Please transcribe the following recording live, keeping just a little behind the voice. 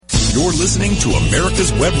You're listening to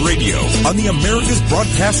America's Web Radio on the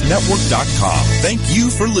AmericasBroadcastNetwork.com. Thank you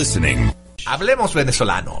for listening. Hablemos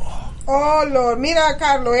venezolano. Oh, Lord, mira,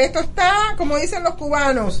 Carlos, esto está, como dicen los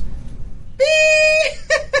cubanos.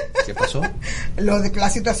 ¿Qué pasó? La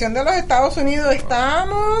situación de los Estados Unidos,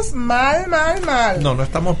 estamos mal. No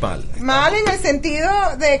estamos mal. Mal en el sentido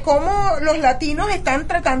de cómo los latinos están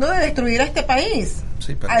tratando de destruir a este país.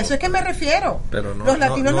 Sí, pero a eso es que me refiero. Pero los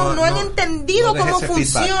latinos no han entendido cómo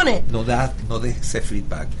funcione. No de ese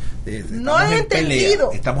feedback. No han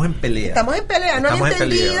entendido. Estamos en pelea. No han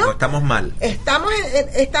entendido. No estamos mal.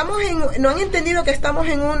 No han entendido que estamos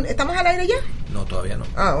 ¿estamos al aire ya? No, todavía no.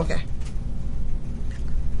 Ah, okay.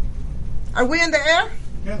 Are we in the air?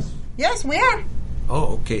 Yes. Yes, we are.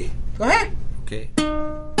 Oh, okay. Go ahead. Okay.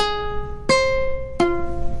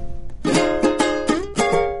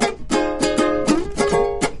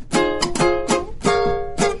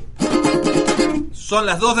 Son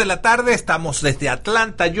las 2 de la tarde, estamos desde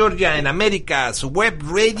Atlanta, Georgia, en America's Web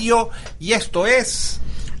Radio, y esto es...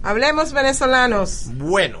 Hablemos venezolanos.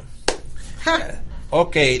 Bueno.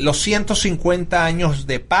 Ok, los 150 años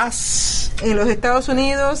de paz... En los Estados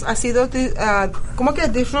Unidos ha sido... ¿cómo que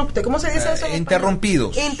disrupted? ¿Cómo se dice eso?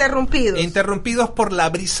 Interrumpidos. Interrumpidos por la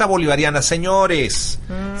brisa bolivariana. Señores,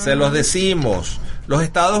 se los decimos... Los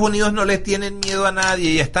Estados Unidos no le tienen miedo a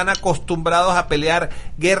nadie y están acostumbrados a pelear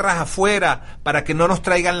guerras afuera para que no nos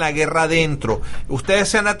traigan la guerra adentro. Ustedes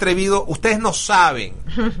se han atrevido, ustedes no saben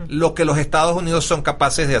lo que los Estados Unidos son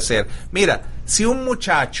capaces de hacer. Mira, si un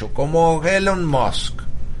muchacho como Elon Musk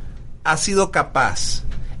ha sido capaz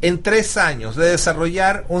en 3 años de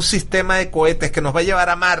desarrollar un sistema de cohetes que nos va a llevar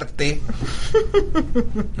a Marte,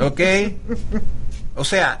 ¿ok? O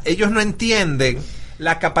sea, ellos no entienden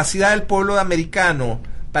la capacidad del pueblo americano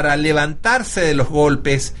para levantarse de los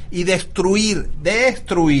golpes y destruir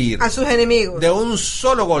a sus enemigos de un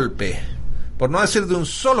solo golpe, por no decir de un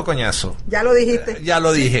solo coñazo. Ya lo dijiste. Ya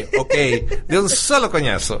lo dije, ok, de un solo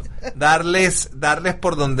coñazo, darles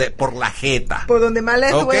por la jeta, por donde más les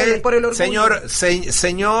duele, por el orgullo.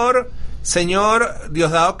 Señor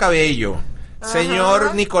Diosdado Cabello, ajá.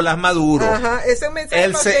 Señor Nicolás Maduro, ajá. Ese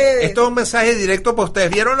mensaje esto es un mensaje directo para ustedes.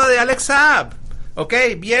 ¿Vieron lo de Alex Saab? ¿Ok?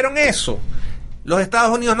 ¿Vieron eso? Los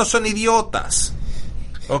Estados Unidos no son idiotas.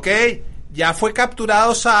 ¿Ok? Ya fue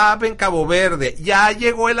capturado Saab en Cabo Verde. Ya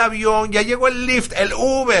llegó el avión, ya llegó el Lyft, el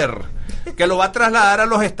Uber, que lo va a trasladar a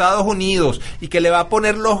los Estados Unidos y que le va a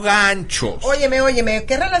poner los ganchos. Óyeme,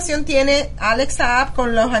 ¿qué relación tiene Alex Saab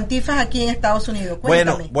con los antifas aquí en Estados Unidos?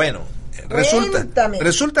 Cuéntame. Bueno.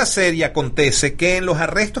 Resulta ser y acontece que en los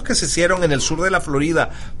arrestos que se hicieron en el sur de la Florida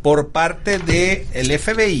por parte del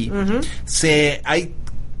FBI, hay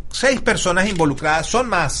 6 personas involucradas, son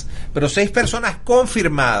más, pero 6 personas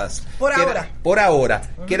confirmadas. Por ahora,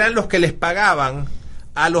 que eran los que les pagaban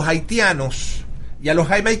a los haitianos y a los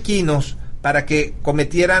jamaiquinos para que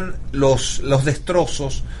cometieran los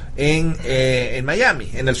destrozos en Miami,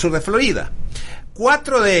 en el sur de Florida.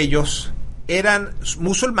 4 de ellos eran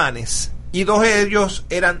musulmanes y 2 de ellos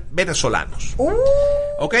eran venezolanos.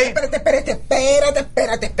 ¿Ok?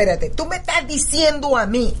 Espérate. Tú me estás diciendo a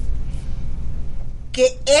mí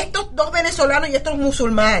que estos 2 venezolanos y estos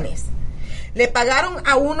musulmanes le pagaron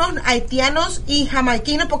a unos haitianos y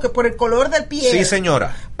jamaiquinos porque por el color del piel. Sí,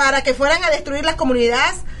 señora. Para que fueran a destruir las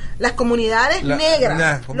comunidades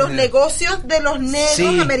negras, los negocios de los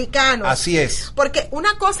negros americanos. Así es. Porque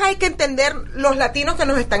una cosa hay que entender los latinos que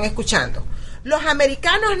nos están escuchando. Los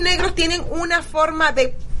americanos negros tienen una forma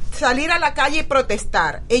de salir a la calle y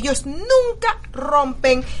protestar. Ellos nunca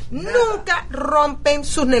rompen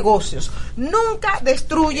sus negocios, nunca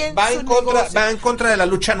destruyen sus negocios. Va en contra de la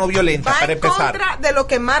lucha no violenta, para empezar. Va en contra de lo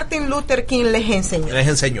que Martin Luther King les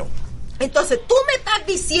enseñó. Entonces, tú me estás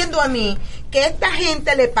diciendo a mí que esta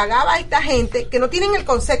gente le pagaba a esta gente que no tienen el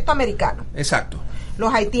concepto americano. Exacto.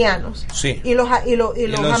 Los haitianos. Sí. Y los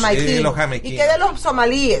jamaiquinos. Y que de los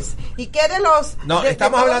somalíes. Y que de los... No,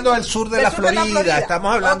 estamos hablando del sur de la Florida.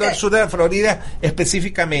 Estamos hablando del sur de la Florida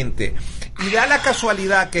específicamente. Y da la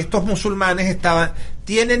casualidad que estos musulmanes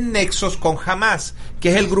tienen nexos con Hamas, que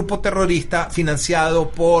es el grupo terrorista financiado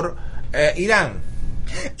por Irán.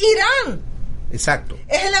 ¡Irán! Exacto.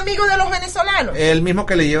 ¿Es el amigo de los venezolanos? El mismo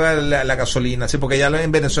que le lleva la gasolina, sí, porque ya en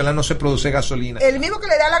Venezuela no se produce gasolina. El mismo que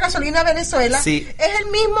le da la gasolina a Venezuela. Sí. Es el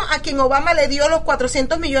mismo a quien Obama le dio los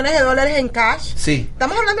 $400 millones en cash. Sí.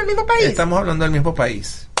 ¿Estamos hablando del mismo país? Estamos hablando del mismo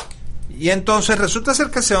país. Y entonces resulta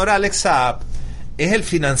ser que el señor Alex Saab es el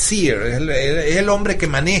financier, es el hombre que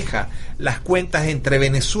maneja las cuentas entre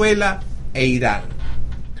Venezuela e Irán.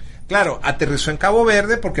 Claro, aterrizó en Cabo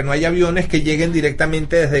Verde porque no hay aviones que lleguen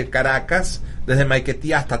directamente desde Caracas, desde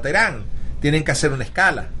Maiquetía hasta Teherán. Tienen que hacer una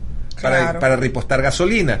escala. para repostar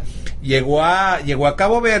gasolina. Llegó a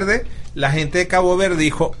Cabo Verde, la gente de Cabo Verde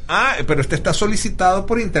dijo, pero este está solicitado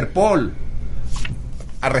por Interpol,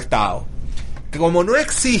 arrestado. Como no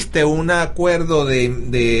existe un acuerdo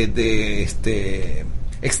de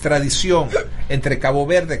extradición entre Cabo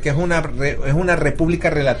Verde, que es una república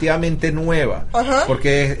relativamente nueva,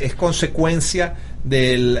 porque es consecuencia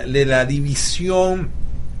de la división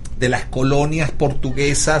de las colonias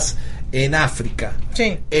portuguesas en África.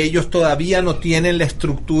 Sí. Ellos todavía no tienen la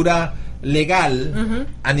estructura legal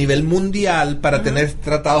a nivel mundial para tener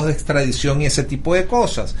tratados de extradición y ese tipo de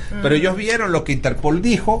cosas, pero ellos vieron lo que Interpol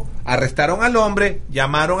dijo, arrestaron al hombre,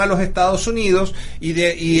 llamaron a los Estados Unidos y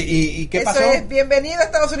 ¿qué eso pasó? Es, bienvenido a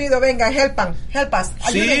Estados Unidos, venga, help us,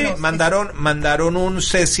 ayúdenos. Sí, mandaron un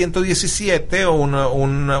C-117 o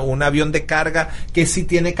un avión de carga que sí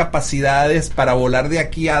tiene capacidades para volar de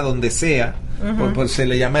aquí a donde sea. Pues se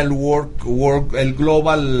le llama el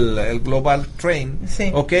Global Train,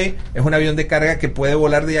 sí. ¿ok? Es un avión de carga que puede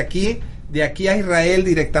volar de aquí a Israel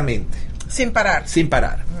directamente. Sin parar.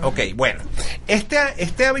 Ok, bueno.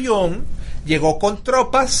 Este avión llegó con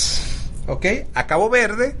tropas, ¿ok? A Cabo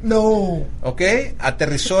Verde. No. ¿Ok?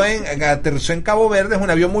 Aterrizó en Cabo Verde. Es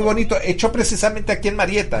un avión muy bonito, hecho precisamente aquí en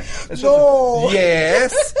Marietta. No.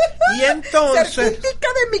 Yes. Y entonces... certifica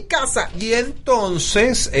de mi casa. Y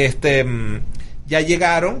entonces, ya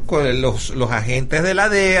llegaron con los agentes de la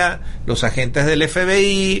DEA, los agentes del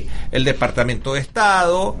FBI, el Departamento de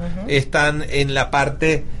Estado, están en la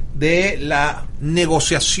parte de la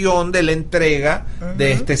negociación de la entrega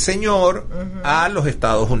de este señor a los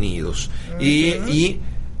Estados Unidos. Y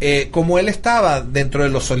como él estaba dentro de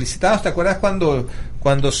los solicitados, ¿te acuerdas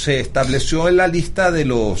cuando se estableció en la lista de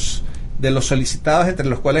los solicitados, entre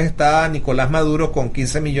los cuales estaba Nicolás Maduro con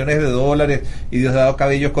 $15 millones y Diosdado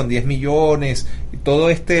Cabello con 10 millones y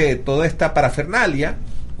toda esta parafernalia?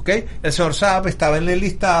 ¿Okay? El señor Saab estaba en el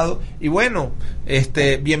listado y bueno,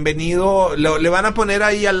 bienvenido, le van a poner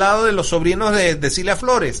ahí al lado de los sobrinos de Cilia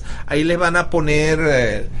Flores, ahí le van a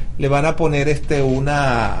poner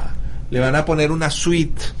una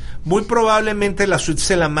suite, muy probablemente la suite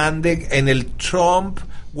se la mande en el Trump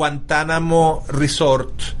Guantánamo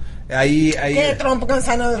Resort. Ahí ¿Qué Trump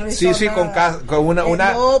Guantánamo Resort? Sí, con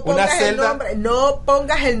una celda. No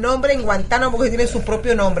pongas el nombre en Guantánamo porque tiene su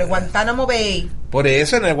propio nombre, Guantánamo Bay. Por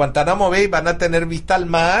eso en el Guantánamo Bay van a tener vista al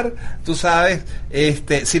mar, tú sabes,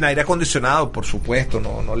 sin aire acondicionado, por supuesto,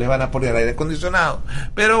 no les van a poner aire acondicionado,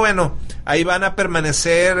 pero bueno, ahí van a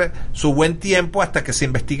permanecer su buen tiempo hasta que se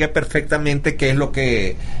investigue perfectamente qué es lo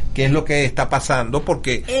que está pasando,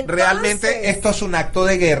 porque entonces, realmente esto es un acto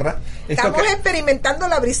de guerra. Estamos experimentando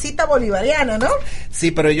la brisita bolivariana, ¿no?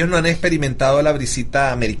 Sí, pero ellos no han experimentado la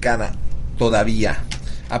brisita americana todavía.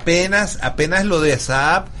 Apenas lo de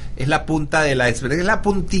Saab es la punta del iceberg, es la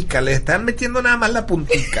puntica, le están metiendo nada más la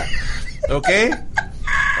puntica, ¿ok?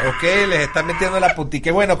 Les están metiendo la puntica.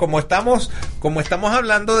 Y bueno, como estamos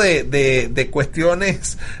hablando de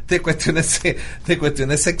cuestiones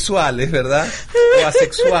sexuales, ¿verdad? O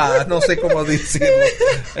asexuadas, no sé cómo decirlo.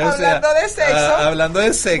 Hablando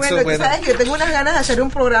de sexo. Bueno, sabes que yo tengo unas ganas de hacer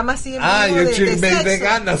un programa así en vivo de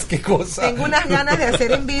ganas, qué cosa. Tengo unas ganas de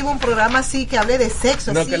hacer en vivo un programa así que hable de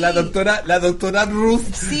sexo. No, sí. que la doctora Ruth,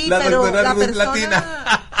 sí, doctora Ruth persona,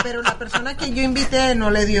 Latina. Pero la persona que yo invité no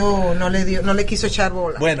le quiso echar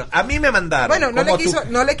bola. Bueno, a mí me mandaron. Bueno,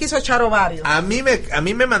 no le quiso echar ovarios. A mí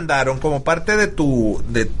me mandaron como parte de tu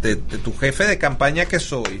jefe de campaña que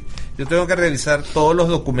soy. Yo tengo que revisar todos los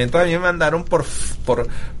documentos. A mí me mandaron por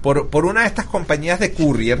una de estas compañías de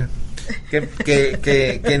courier.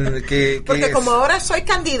 Porque como ahora soy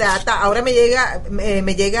candidata, ahora me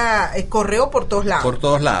llega el correo por todos lados. Por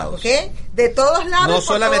todos lados. ¿Ok? De todos lados.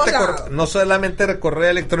 No solamente correo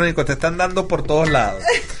electrónico, te están dando por todos lados.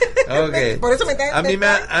 Okay. Por eso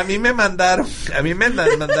a mí me mandaron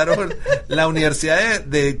la Universidad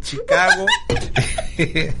de Chicago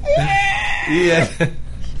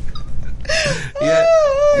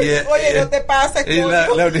oye, no te pases, la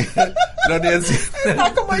universidad.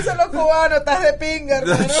 Estás como dicen los cubanos, estás de pinga,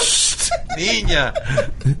 hermano. Niña,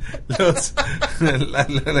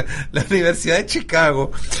 la Universidad de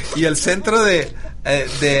Chicago y el Centro de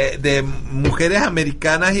Mujeres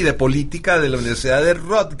Americanas y de Política de la Universidad de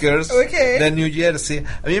Rutgers, de New Jersey,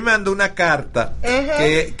 a mí me mandó una carta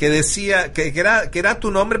que decía que era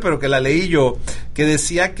tu nombre, pero que la leí yo, que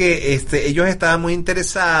decía que ellos estaban muy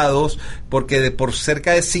interesados porque por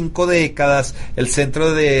cerca de 5 décadas el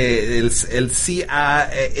centro el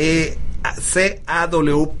CAE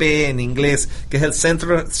CAWP en inglés, que es el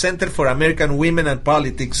Center for American Women and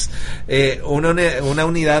Politics, una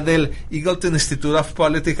unidad del Eagleton Institute of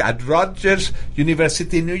Politics at Rutgers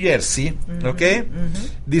University, New Jersey,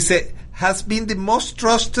 dice, has been the most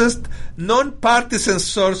trusted non-partisan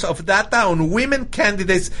source of data on women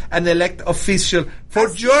candidates and elect officials for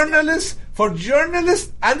journalists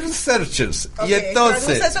and researchers. Okay, y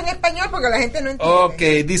entonces traduce eso en español porque la gente no entiende.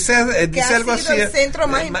 Okay, dice algo así. El centro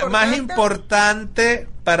más importante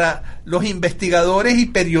para los investigadores y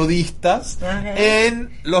periodistas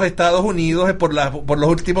en los Estados Unidos por los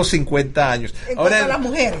últimos 50 años. Ahora, cuanto a las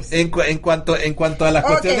mujeres. En cuanto a las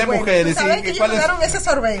cuestiones de mujeres. ¿Sabes que ellos mandaron ese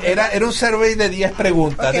survey? Era un survey de 10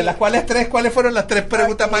 preguntas, de las cuales ¿cuáles fueron las 3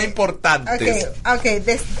 preguntas más importantes?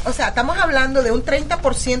 O sea, estamos hablando de un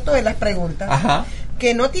 30% de las preguntas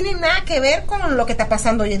que no tienen nada que ver con lo que está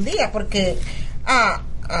pasando hoy en día, porque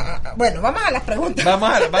bueno, vamos a las preguntas.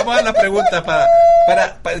 Vamos a las preguntas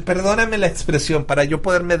perdóname la expresión, para yo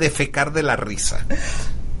poderme defecar de la risa.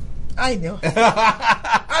 Ay, Dios.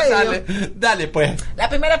 Dale, pues. La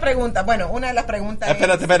primera pregunta, bueno, una de las preguntas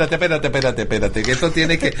Espérate, que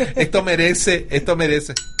esto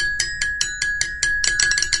merece.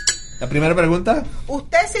 La primera pregunta.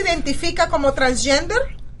 ¿Usted se identifica como transgender?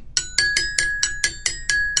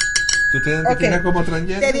 ¿Tú te identificas como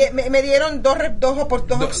transgénero? Me dieron dos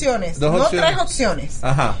opciones. No 3 opciones.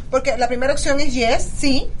 Ajá. Porque la primera opción es yes,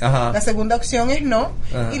 sí. Ajá. La segunda opción es no.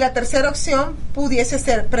 Ajá. Y la tercera opción pudiese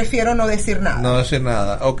ser prefiero no decir nada. No decir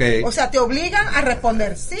nada, ok. O sea, te obligan a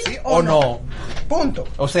responder sí o no. Punto.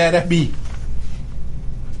 O sea, eres bi.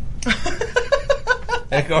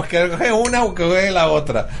 Es que es una o que es la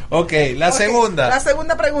otra. Ok, segunda. La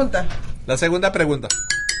segunda pregunta.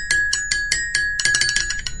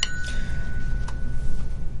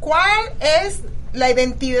 ¿Cuál es la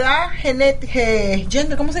identidad gender?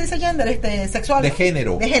 ¿Cómo se dice gender? Sexual. De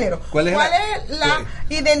género. ¿Cuál es la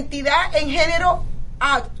identidad en género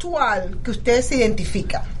actual que usted se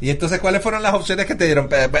identifica? Y entonces, ¿cuáles fueron las opciones que te dieron?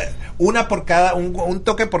 Una por cada, un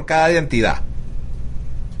toque por cada identidad.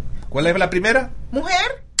 ¿Cuál es la primera?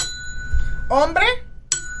 Mujer, hombre,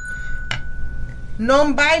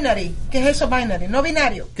 non-binary. ¿Qué es eso binary? No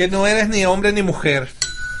binario. Que no eres ni hombre ni mujer.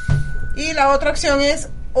 Y la otra opción es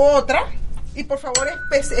otra. Y por favor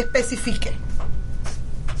especifique.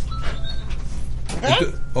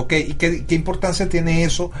 Ok, ¿y qué importancia tiene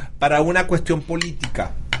eso para una cuestión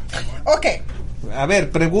política? Ok. A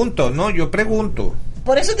ver, yo pregunto.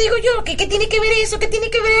 Por eso digo yo, ¿qué tiene que ver eso? ¿Qué tiene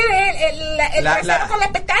que ver el trasero con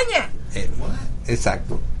la pestaña?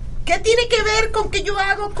 Exacto. ¿Qué tiene que ver con que yo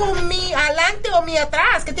hago con mi adelante o mi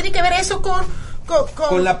atrás? ¿Qué tiene que ver eso con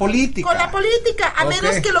la política? Con la política, a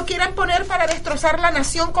menos que lo quieran poner para destrozar la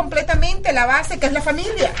nación completamente, la base que es la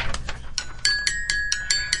familia.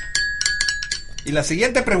 Y la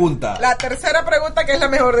siguiente pregunta. La tercera pregunta, que es la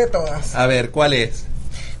mejor de todas. A ver, ¿cuál es?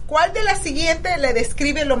 ¿Cuál de las siguientes le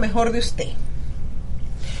describe lo mejor de usted?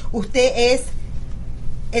 ¿Usted es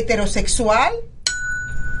heterosexual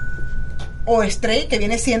o straight, que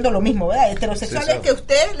viene siendo lo mismo, ¿verdad? Heterosexual es que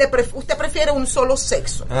usted prefiere un solo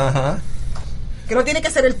sexo. Ajá. Que no tiene que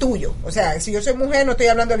ser el tuyo. O sea, si yo soy mujer, no estoy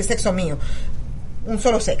hablando del sexo mío. Un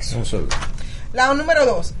solo sexo. Un solo. La número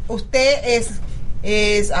 2. ¿Usted es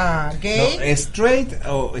gay? No, straight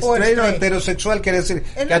o heterosexual quiere decir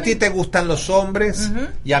que a ti te gustan los hombres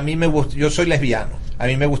y a mí yo soy lesbiano. A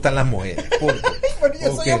mí me gustan las mujeres. Porque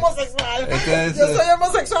yo soy homosexual. Entonces, yo soy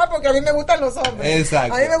homosexual porque a mí me gustan los hombres.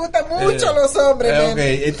 Exacto. A mí me gustan mucho los hombres.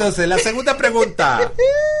 Entonces, la segunda pregunta.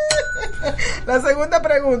 La segunda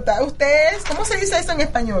pregunta. ¿Usted es, cómo se dice eso en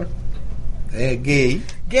español? Gay.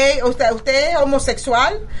 Gay. ¿Usted es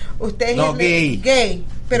homosexual? ¿Usted es gay? Gay.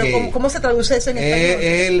 Pero gay. ¿cómo se traduce eso en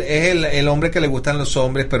español? Es el hombre que le gustan los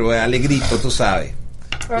hombres, pero es alegrito, tú sabes.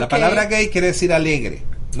 Okay. La palabra gay quiere decir alegre.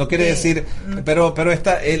 No quiere decir, pero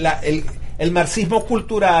el marxismo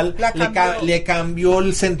cultural le cambió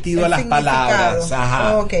el sentido a las palabras.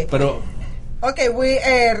 Ajá. Okay. Pero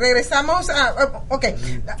regresamos a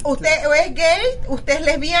 ¿usted es gay, usted es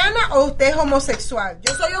lesbiana o usted es homosexual?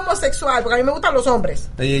 Yo soy homosexual porque a mí me gustan los hombres.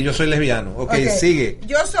 Yo soy lesbiano. Okay, sigue.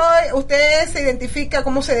 ¿Usted se identifica,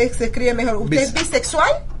 cómo se describe mejor? ¿Usted es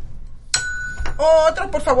bisexual? Otro,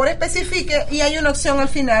 por favor, especifique. Y hay una opción al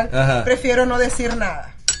final. Ajá. Prefiero no decir nada.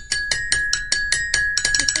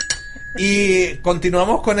 Y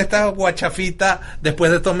continuamos con esta guachafita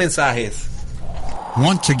después de estos mensajes.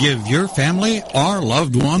 Want to give your family or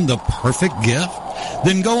loved one the perfect gift?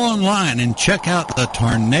 Then go online and check out the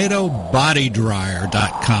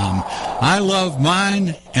TornadoBodyDryer.com. I love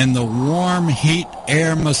mine and the warm heat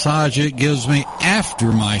air massage it gives me after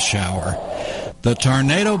my shower. The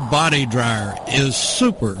Tornado Body Dryer is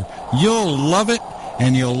super. You'll love it,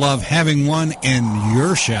 and you'll love having one in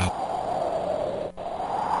your shower.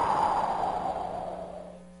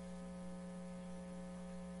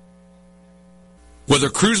 Whether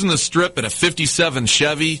cruising the strip in a 57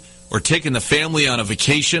 Chevy or taking the family on a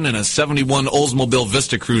vacation in a 71 Oldsmobile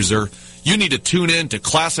Vista Cruiser, you need to tune in to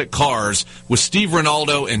Classic Cars with Steve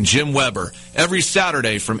Ronaldo and Jim Weber every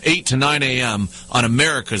Saturday from 8 to 9 a.m. on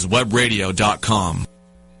americaswebradio.com.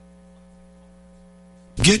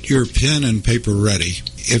 Get your pen and paper ready.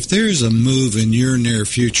 If there's a move in your near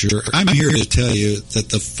future, I'm here to tell you that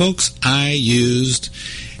the folks I used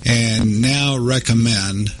and now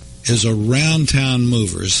recommend is Around Town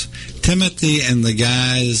Movers. Timothy and the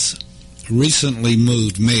guys recently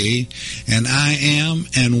moved me, and I am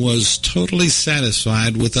and was totally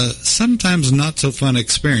satisfied with a sometimes not so fun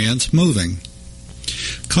experience moving.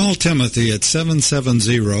 Call Timothy at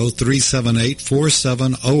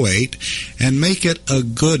 770-378-4708 and make it a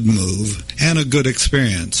good move and a good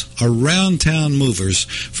experience. Around Town Movers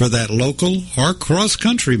for that local or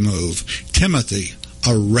cross-country move. Timothy,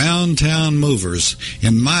 Around Town Movers,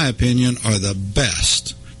 in my opinion, are the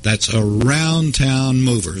best. That's Around Town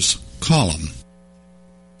Movers. Call them.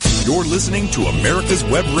 You're listening to America's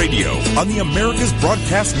Web Radio on the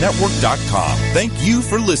AmericasBroadcastNetwork.com. Thank you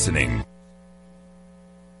for listening.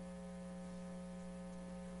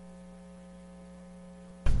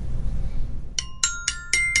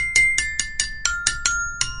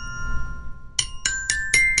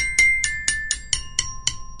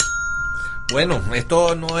 Bueno,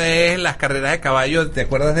 esto no es las carreras de caballos. ¿Te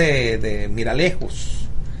acuerdas de Miralejos?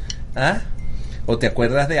 ¿Ah? ¿O te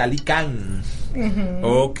acuerdas de Ali Khan?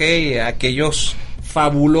 Ok, aquellos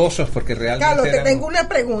fabulosos, porque realmente... Carlos, te tengo una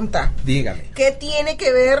pregunta. Dígame. ¿Qué tiene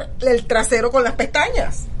que ver el trasero con las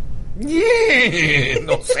pestañas? No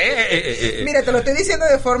sé. Mira, te lo estoy diciendo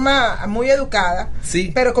de forma muy educada.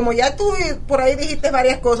 Sí. Pero como ya tú por ahí dijiste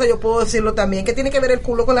varias cosas, yo puedo decirlo también. ¿Qué tiene que ver el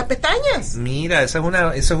culo con las pestañas? Mira, esa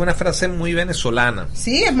es una frase muy venezolana.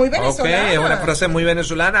 Sí, es muy venezolana. Ok, es una frase muy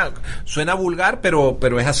venezolana. Suena vulgar, pero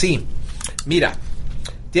es así. Mira,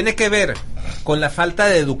 tiene que ver con la falta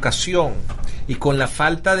de educación y con la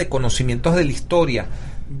falta de conocimientos de la historia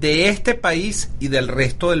de este país y del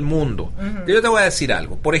resto del mundo. Yo te voy a decir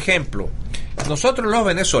algo. Por ejemplo, nosotros los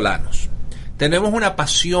venezolanos tenemos una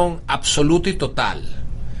pasión absoluta y total,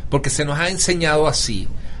 porque se nos ha enseñado así,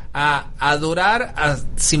 a adorar a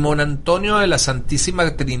Simón Antonio de la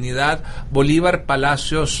Santísima Trinidad, Bolívar,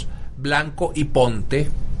 Palacios, Blanco y Ponte,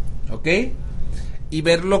 ¿ok? Y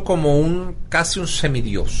verlo como casi un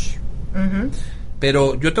semidios.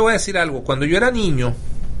 Pero yo te voy a decir algo. Cuando yo era niño,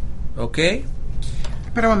 ¿ok?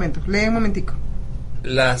 Espera un momento, lee un momentico.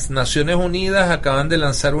 Las Naciones Unidas acaban de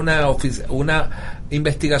lanzar una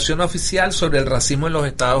investigación oficial sobre el racismo en los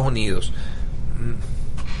Estados Unidos.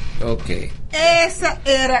 Ok. Ese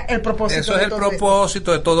era el propósito. Eso es el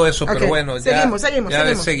propósito de todo eso, okay. Pero bueno, seguimos.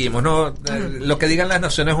 No, lo que digan las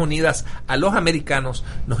Naciones Unidas a los americanos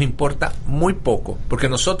nos importa muy poco, porque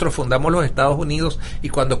nosotros fundamos los Estados Unidos y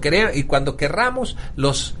cuando querramos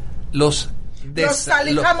los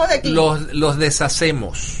alejamos de aquí. Los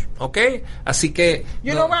deshacemos, ¿ok? Así que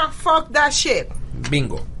you know what, fuck that shit.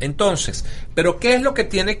 Bingo. Entonces, ¿pero qué es lo que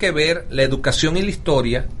tiene que ver la educación y la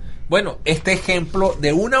historia? Bueno, este ejemplo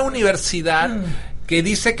de una universidad que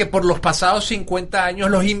dice que por los pasados 50 años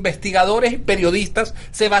los investigadores y periodistas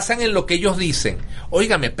se basan en lo que ellos dicen.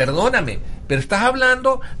 Óigame, perdóname, pero estás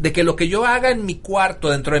hablando de que lo que yo haga en mi cuarto,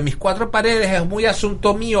 dentro de mis cuatro paredes, es muy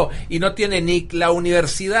asunto mío y no tiene ni la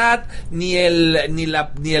universidad, ni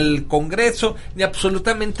el Congreso, ni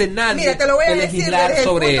absolutamente nadie. Mira, te lo voy a que decir legislar desde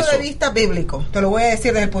sobre el punto eso. de vista bíblico. Te lo voy a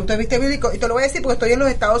decir desde el punto de vista bíblico y te lo voy a decir porque estoy en los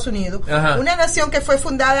Estados Unidos. Ajá. Una nación que fue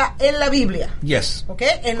fundada en la Biblia. Yes. ¿Ok?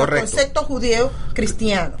 En Correcto. los conceptos judíos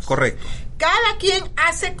cristianos. Correcto. Cada quien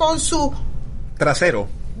hace con su trasero,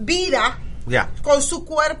 vida, ya, con su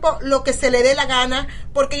cuerpo, lo que se le dé la gana,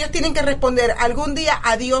 porque ellos tienen que responder algún día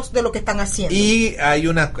a Dios de lo que están haciendo. Y hay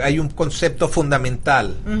un concepto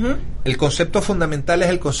fundamental. El concepto fundamental es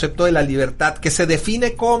el concepto de la libertad, que se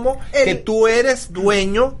define como que tú eres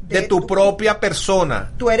dueño de tu propia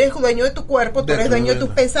persona. Tú eres dueño de tu cuerpo, tú eres dueño de tus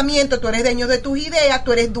pensamientos, tú eres dueño de tus ideas,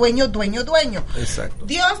 tú eres dueño. Exacto.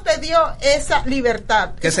 Dios te dio esa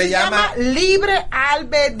libertad. Que se llama libre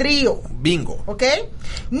albedrío. Bingo. ¿Ok?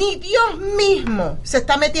 Ni Dios mismo se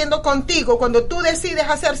está metiendo contigo cuando tú decides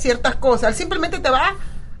hacer ciertas cosas. Él simplemente te va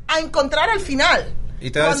a encontrar al final.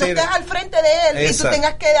 Y te va cuando a decir, estés al frente de él y tú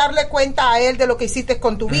tengas que darle cuenta a él de lo que hiciste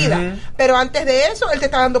con tu vida. Pero antes de eso, él te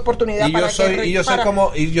está dando oportunidad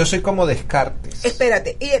yo soy como Descartes.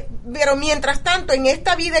 Espérate, pero mientras tanto, en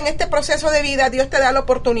esta vida, en este proceso de vida, Dios te da la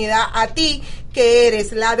oportunidad a ti que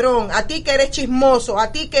eres ladrón, a ti que eres chismoso,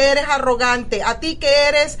 a ti que eres arrogante, a ti que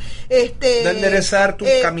eres de enderezar tu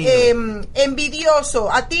camino,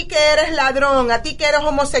 envidioso, a ti que eres ladrón, a ti que eres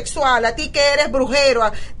homosexual, a ti que eres brujero.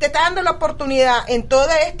 Te está dando la oportunidad en todo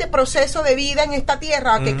este proceso de vida en esta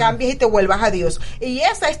tierra a que cambies y te vuelvas a Dios. Y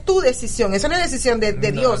esa es tu decisión, esa no es decisión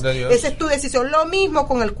de Dios, esa es tu decisión. Lo mismo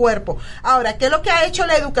con el cuerpo. Ahora, ¿qué es lo que ha hecho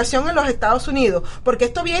la educación en los Estados Unidos? Porque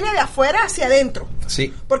esto viene de afuera hacia adentro.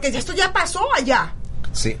 Sí. Porque esto ya pasó allá.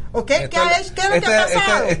 Sí. ¿Okay? ¿Qué es lo que ha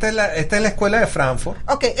pasado? Esta es la escuela de Frankfurt.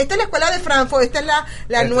 Okay, esta es la escuela de Frankfurt, esta es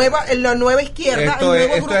la nueva izquierda, el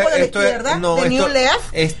nuevo grupo de la izquierda, de New Left.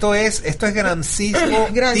 Esto es grancismo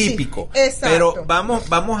típico. Exacto. Pero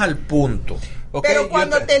vamos al punto. Okay, pero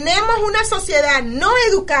cuando tenemos una sociedad no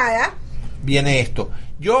educada, viene esto.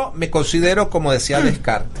 Yo me considero, como decía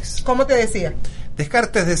Descartes. ¿Cómo te decía?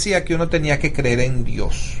 Descartes decía que uno tenía que creer en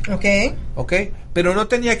Dios. ¿Ok? Pero no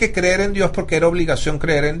tenía que creer en Dios porque era obligación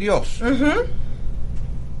creer en Dios.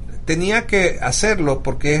 Tenía que hacerlo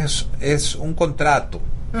porque es un contrato.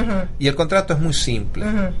 Y el contrato es muy simple.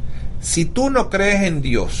 Si tú no crees en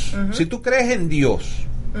Dios, si tú crees en Dios,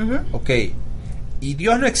 ¿ok? Y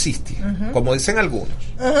Dios no existe, como dicen algunos.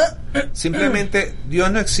 Simplemente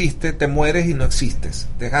Dios no existe, te mueres y no existes.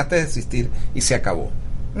 Dejaste de existir y se acabó.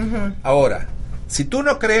 Ahora, si tú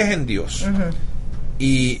no crees en Dios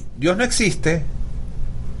y Dios no existe,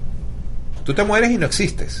 tú te mueres y no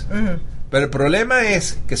existes. Pero el problema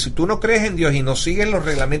es que si tú no crees en Dios y no sigues los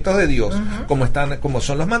reglamentos de Dios, como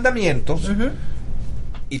son los mandamientos,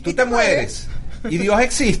 y tú te mueres y Dios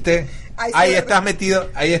existe, ahí estás metido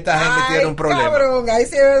en un problema. Cabrón, ahí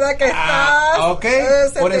sí es verdad que estás.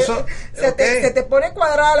 Por eso se te pone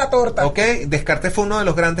cuadrada la torta. Descartes fue uno de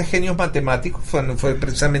los grandes genios matemáticos. Fue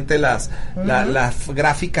precisamente las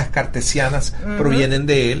gráficas cartesianas provienen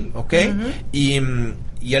de él.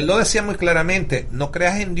 Y él lo decía muy claramente: no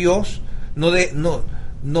creas en Dios, no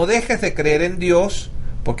dejes de creer en Dios,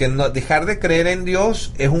 porque dejar de creer en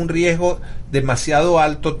Dios es un riesgo demasiado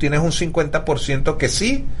alto. Tienes un 50% que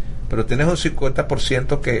sí, pero tienes un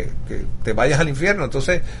 50% que te vayas al infierno.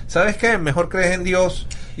 Entonces, ¿sabes qué? Mejor crees en Dios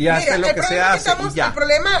y haces lo que se hace y ya. El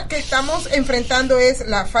problema que estamos enfrentando es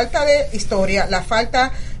la falta de historia, la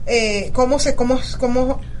falta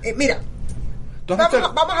mira,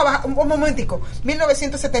 vamos a bajar un momentico.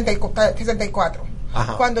 1974.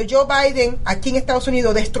 Cuando Joe Biden aquí en Estados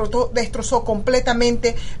Unidos destrozó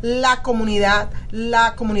completamente la comunidad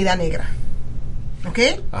negra.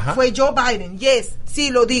 Fue Joe Biden. Sí,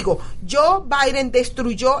 lo digo. Joe Biden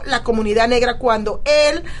destruyó la comunidad negra cuando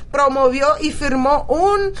él promovió y firmó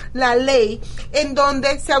la ley en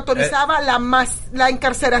donde se autorizaba la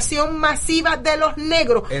encarcelación masiva de los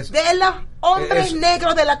negros, de los hombres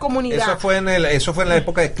negros de la comunidad. Eso fue en la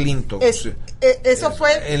época de Clinton. Eso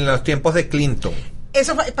fue en los tiempos de Clinton.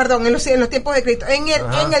 Eso fue, perdón, en los tiempos de Clinton.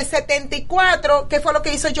 En el 74, ¿qué fue lo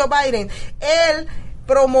que hizo Joe Biden? Él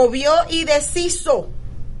promovió y deshizo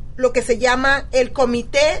lo que se llama el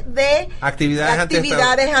Comité de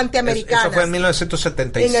Actividades Antiamericanas. Eso fue en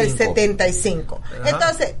 1975. En el 75.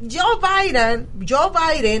 Entonces, Joe Biden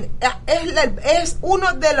es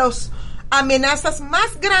uno de los amenazas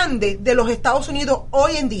más grandes de los Estados Unidos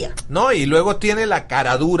hoy en día. No, y luego tiene la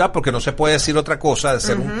caradura, porque no se puede decir otra cosa de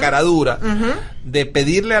ser un caradura, de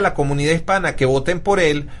pedirle a la comunidad hispana que voten por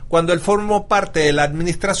él cuando él formó parte de la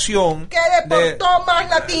administración que deportó más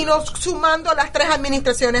latinos sumando las 3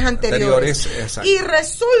 administraciones anteriores. Y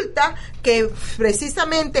resulta que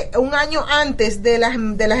precisamente un año antes de las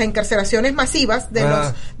encarcelaciones masivas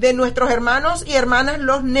de nuestros hermanos y hermanas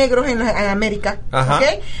los negros en América,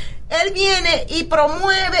 él viene y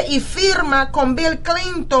promueve y firma con Bill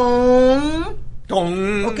Clinton,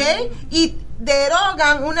 y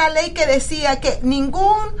derogan una ley que decía que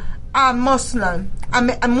ningún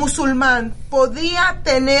musulmán podía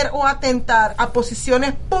tener o atentar a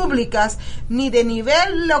posiciones públicas ni de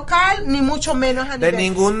nivel local ni mucho menos a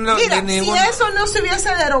nivel. Si eso no se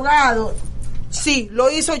hubiese derogado, sí, lo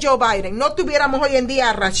hizo Joe Biden. No tuviéramos hoy en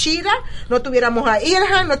día a Rashida, no tuviéramos a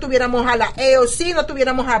Ilhan, no tuviéramos a la AOC, no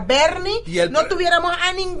tuviéramos a Bernie, no tuviéramos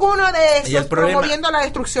a ninguno de esos promoviendo la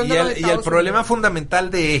destrucción de los Estados Unidos. Y el problema fundamental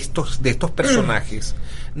de estos personajes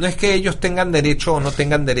no es que ellos tengan derecho o no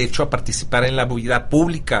tengan derecho a participar en la vida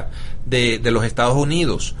pública de los Estados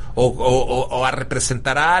Unidos o a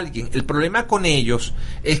representar a alguien. El problema con ellos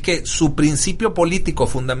es que su principio político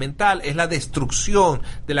fundamental es la destrucción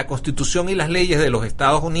de la Constitución y las leyes leyes de los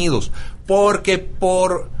Estados Unidos, porque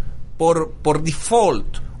por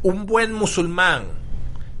default un buen musulmán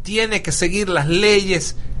tiene que seguir las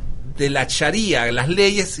leyes de la Sharia, las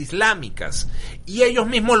leyes islámicas, y ellos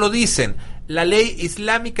mismos lo dicen. La ley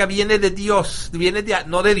islámica viene de Dios,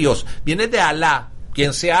 no de Dios, viene de Alá,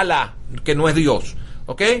 quien sea Alá, que no es Dios,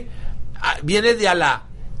 ¿ok? Viene de Alá,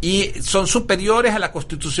 y son superiores a la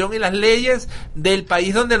Constitución y las leyes del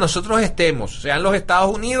país donde nosotros estemos, sean los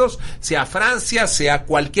Estados Unidos, sea Francia, sea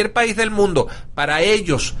cualquier país del mundo. Para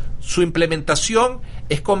ellos, su implementación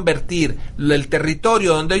es convertir el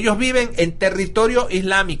territorio donde ellos viven en territorio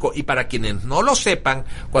islámico. Y para quienes no lo sepan,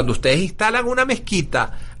 cuando ustedes instalan una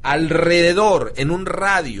mezquita alrededor, en un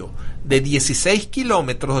radio de 16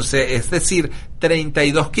 kilómetros, es decir,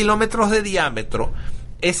 32 kilómetros de diámetro,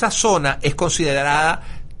 esa zona es considerada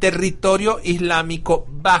territorio islámico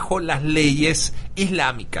bajo las leyes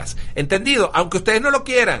islámicas. ¿Entendido? Aunque ustedes no lo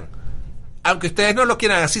quieran. Así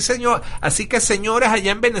que señores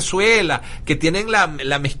allá en Venezuela que tienen la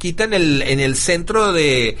mezquita en el centro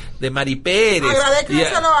de Mari Pérez,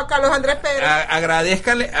 agradezcanselo a Carlos Andrés Pérez,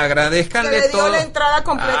 agradezcanle que le dio todo la entrada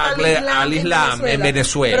completa al Islam en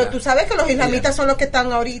Venezuela. Pero tú sabes que los islamitas son los que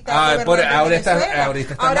están ahorita ahora están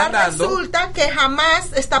mandando. Resulta que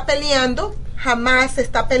Hamas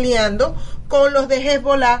está peleando con los de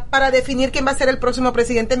Hezbollah para definir quién va a ser el próximo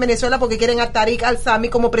presidente en Venezuela, porque quieren a Tariq al-Sami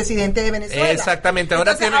como presidente de Venezuela. Exactamente.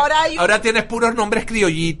 Entonces, ahora tienes puros nombres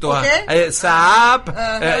criollitos. ¿Okay? Saab,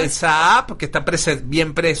 que está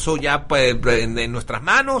bien preso ya pues, en nuestras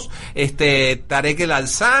manos. Tarek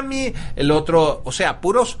el-Al-Sami, el otro, o sea,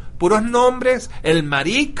 puros nombres. El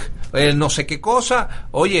Marik, el no sé qué cosa.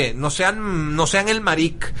 Oye, no sean el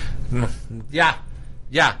Marik. No, ya.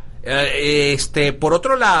 Por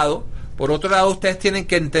otro lado, ustedes tienen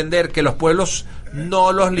que entender que los pueblos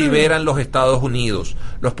no los liberan los Estados Unidos.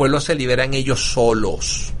 Los pueblos se liberan ellos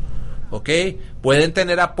solos. ¿Ok? Pueden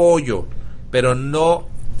tener apoyo, pero no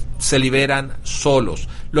se liberan solos.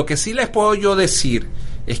 Lo que sí les puedo yo decir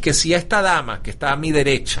es que si esta dama que está a mi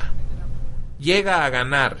derecha llega a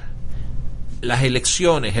ganar las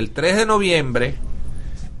elecciones el 3 de noviembre,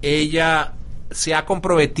 ella se ha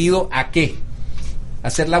comprometido ¿a qué?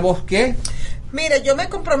 ¿Hacer la voz qué? Mire, yo me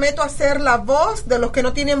comprometo a ser la voz de los que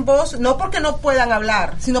no tienen voz, no porque no puedan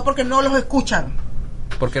hablar, sino porque no los escuchan.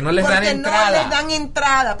 Porque no les dan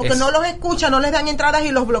entrada. Porque no los escuchan, no les dan entradas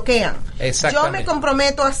y los bloquean. Exactamente. Yo me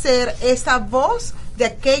comprometo a ser esa voz de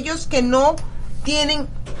aquellos que no tienen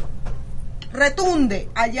retunde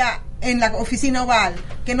allá en la oficina oval,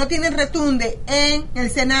 que no tienen retunde en el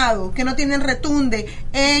Senado, que no tienen retunde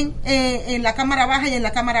en la Cámara Baja y en la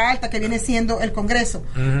Cámara Alta, que viene siendo el Congreso.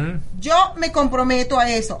 Uh-huh. Yo me comprometo a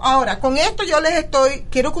eso. Ahora, con esto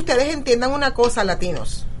quiero que ustedes entiendan una cosa,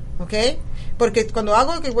 latinos, ¿ok? Porque cuando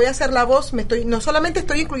hago que voy a hacer la voz, no solamente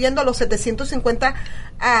estoy incluyendo a los 750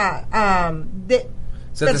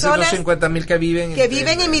 750,000 que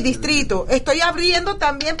viven en mi distrito. Estoy abriendo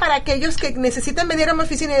también para aquellos que necesitan venir a mi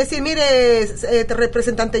oficina y decir, mire,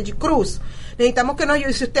 representante Cruz, necesitamos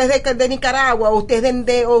que si usted es de Nicaragua, o usted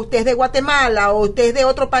es de Guatemala, o usted es de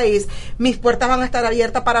otro país, mis puertas van a estar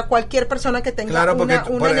abiertas para cualquier persona que tenga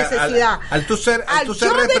una necesidad. Al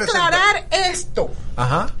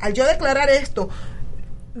yo declarar esto,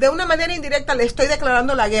 de una manera indirecta le estoy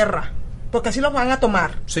declarando la guerra, porque así los van a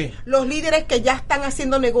tomar. Sí. Los líderes que ya están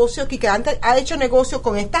haciendo negocio, que han hecho negocio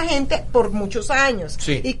con esta gente por muchos años,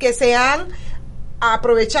 sí, y que se han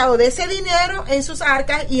aprovechado de ese dinero en sus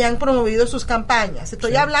arcas y han promovido sus campañas.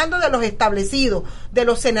 Estoy hablando de los establecidos, de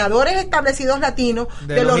los senadores establecidos latinos,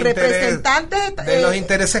 de los representantes de los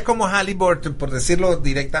intereses como Halliburton, por decirlo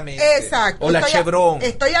directamente. Exacto. O la Chevron.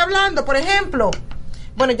 Estoy hablando, por ejemplo,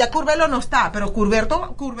 bueno, ya Curvelo no está, pero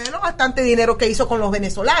Curvelo bastante dinero que hizo con los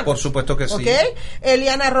venezolanos. Por supuesto que sí. ¿Ok?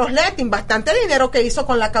 Eliana Rosletin, bastante dinero que hizo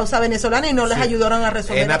con la causa venezolana y no les ayudaron a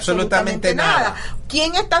resolver absolutamente nada.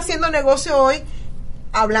 ¿Quién está haciendo negocio hoy,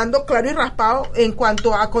 hablando claro y raspado en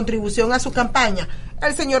cuanto a contribución a su campaña?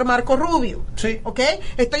 El señor Marco Rubio. Sí. ¿Ok?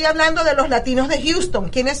 Estoy hablando de los latinos de Houston.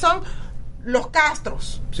 ¿Quiénes son? Los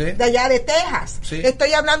Castros, sí, de allá de Texas. Sí.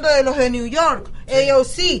 Estoy hablando de los de New York, sí,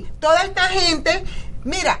 AOC. Toda esta gente...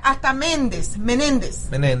 Mira, hasta Menéndez,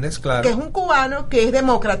 claro, que es un cubano, que es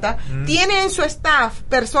demócrata, tiene en su staff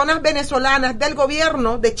personas venezolanas del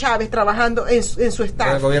gobierno de Chávez trabajando en su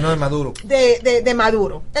staff. Del gobierno de Maduro. De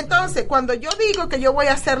Maduro. Entonces, cuando yo digo que yo voy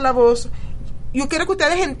a hacer la voz, yo quiero que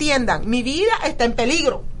ustedes entiendan, mi vida está en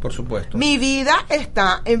peligro. Por supuesto. Mi vida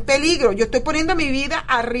está en peligro. Yo estoy poniendo mi vida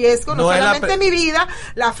a riesgo, no solamente mi vida,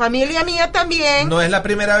 la familia mía también. No es la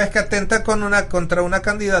primera vez que atenta contra una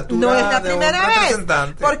candidatura. No es la primera vez.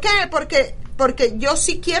 ¿Por qué? Porque porque yo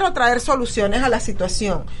sí quiero traer soluciones a la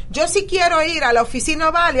situación. Yo sí quiero ir a la oficina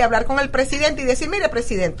Oval y hablar con el presidente y decir, mire,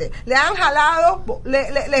 presidente, le han jalado,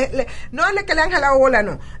 no es que le han jalado bola,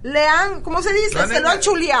 no. Le han, ¿cómo se dice? Se lo han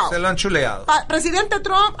chuleado. Se lo han chuleado. Presidente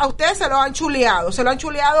Trump, a usted se lo han chuleado. Se lo han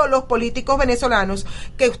chuleado los políticos venezolanos,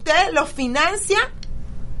 que usted los financia,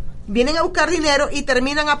 vienen a buscar dinero y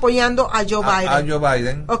terminan apoyando a Joe Biden. A Joe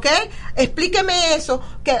Biden. ¿Ok? Explíqueme eso,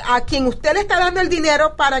 que a quien usted le está dando el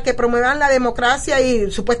dinero para que promuevan la democracia y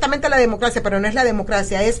supuestamente la democracia, pero no es la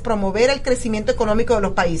democracia, es promover el crecimiento económico de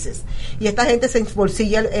los países. Y esta gente se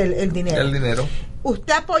embolsilla el dinero. El dinero.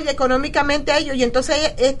 Usted apoya económicamente a ellos y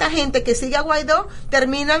entonces esta gente que sigue a Guaidó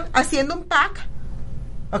terminan haciendo un PAC,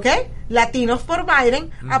 ¿ok? Latinos for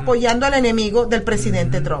Biden, apoyando al enemigo del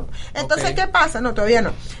presidente Trump. Entonces, ¿qué pasa? No, todavía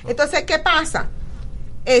no. Entonces, ¿qué pasa?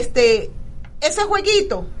 Ese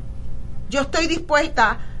jueguito, yo estoy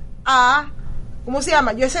dispuesta a, ¿cómo se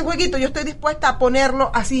llama? Ese jueguito, yo estoy dispuesta a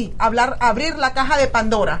ponerlo así, abrir la caja de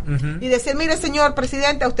Pandora y decir, mire, señor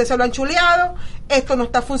presidente, a usted se lo han chuleado, esto no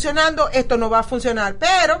está funcionando, esto no va a funcionar,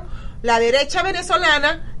 pero la derecha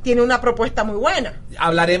venezolana tiene una propuesta muy buena.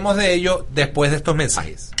 Hablaremos de ello después de estos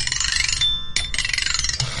mensajes.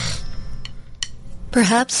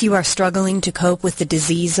 Perhaps you are struggling to cope with the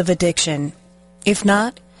disease of addiction. If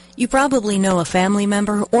not, you probably know a family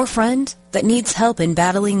member or friend that needs help in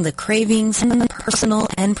battling the cravings and personal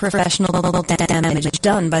and professional damage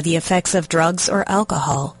done by the effects of drugs or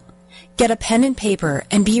alcohol. Get a pen and paper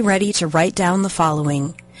and be ready to write down the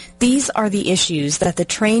following. These are the issues that the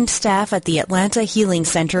trained staff at the Atlanta Healing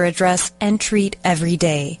Center address and treat every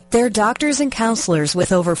day. Their doctors and counselors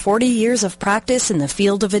with over 40 years of practice in the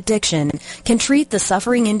field of addiction can treat the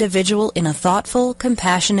suffering individual in a thoughtful,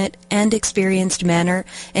 compassionate, and experienced manner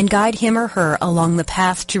and guide him or her along the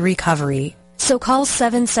path to recovery. So call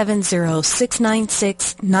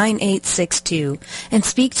 770-696-9862 and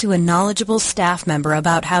speak to a knowledgeable staff member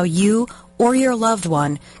about how you or your loved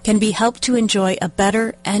one can be helped to enjoy a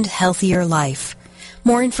better and healthier life.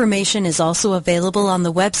 More information is also available on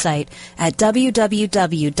the website at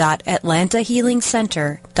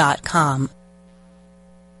www.atlantahealingcenter.com.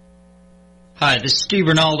 Hi, this is Steve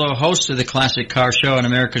Ronaldo, host of the Classic Car Show on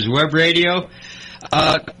America's Web Radio.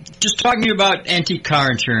 Just talking to you about antique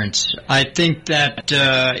car insurance. I think that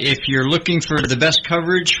if you're looking for the best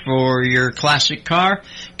coverage for your classic car,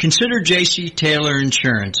 consider J.C. Taylor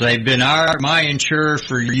Insurance. They've been my insurer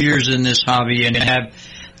for years in this hobby and have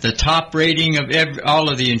the top rating of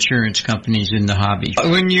all of the insurance companies in the hobby.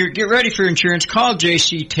 When you get ready for insurance, call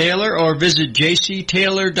J.C. Taylor or visit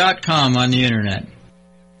jctaylor.com on the Internet.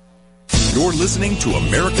 You're listening to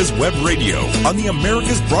America's Web Radio on the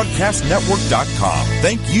AmericasBroadcastNetwork.com.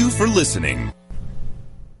 Thank you for listening.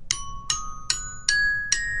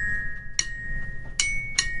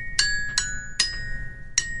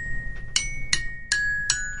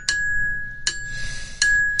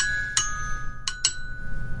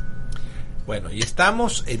 Bueno, y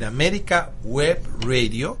estamos en América Web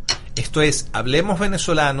Radio. Esto es Hablemos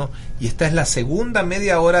Venezolano y esta es la segunda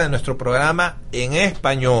media hora de nuestro programa en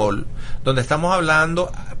español, donde estamos hablando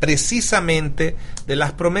precisamente de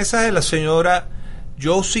las promesas de la señora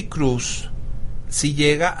Josie Cruz si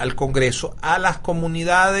llega al Congreso a las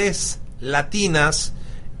comunidades latinas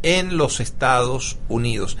en los Estados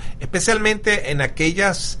Unidos, especialmente en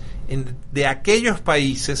de aquellos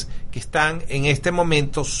países que están en este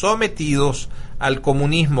momento sometidos al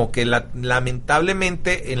comunismo, que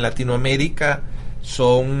lamentablemente en Latinoamérica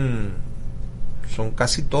son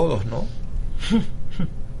casi todos, ¿no?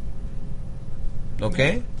 ¿Ok?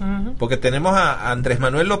 Porque tenemos a Andrés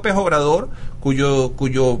Manuel López Obrador,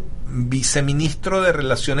 cuyo viceministro de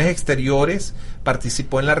Relaciones Exteriores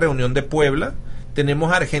participó en la reunión de Puebla.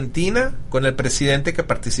 Tenemos a Argentina con el presidente que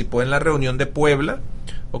participó en la reunión de Puebla,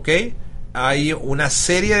 ¿ok? Hay una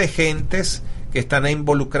serie de gentes que están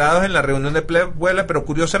involucrados en la reunión de Puebla, pero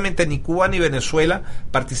curiosamente ni Cuba ni Venezuela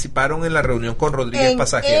participaron en la reunión con Rodríguez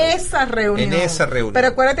Pasajero. En esa reunión. Pero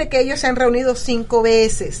acuérdate que ellos se han reunido 5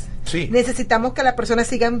 veces. Sí. Necesitamos que las personas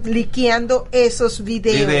sigan liqueando esos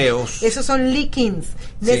videos. Esos son leakings. Sí.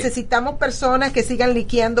 Necesitamos personas que sigan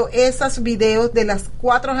liqueando esos videos de las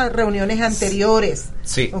 4 reuniones anteriores.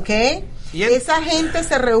 Sí. ¿Ok? Esa gente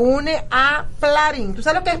se reúne a planning. ¿Tú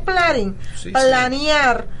sabes lo que es planning? Sí,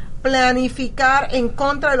 planear planificar en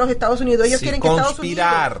contra de los Estados Unidos. Ellos quieren que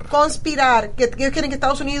conspirar, que ellos quieren que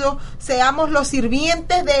Estados Unidos seamos los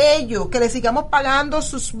sirvientes de ellos, que le sigamos pagando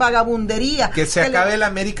sus vagabunderías, que se acabe la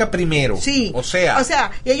América primero. Sí, o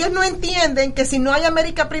sea, ellos no entienden que si no hay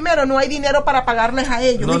América primero no hay dinero para pagarles a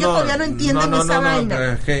ellos. Ellos todavía no entienden esa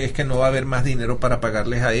vaina. Es que no va a haber más dinero para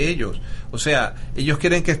pagarles a ellos. O sea, ellos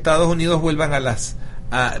quieren que Estados Unidos vuelvan al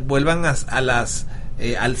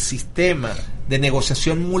sistema de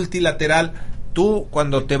negociación multilateral. Tú,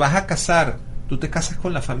 cuando te vas a casar, tú te casas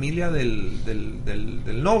con la familia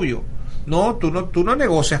del novio. No, tú no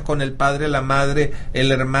negocias con el padre, la madre,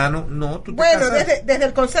 el hermano. No, tú te casas. Desde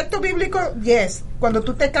el concepto bíblico, yes. Cuando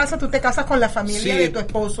tú te casas con la familia de tu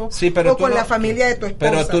esposo, pero o con la familia de tu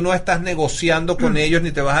esposa. Pero tú no estás negociando con ellos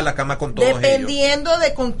ni te vas a la cama con todos ellos. Dependiendo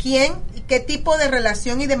de con quién, qué tipo de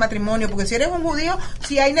relación y de matrimonio. Porque si eres un judío,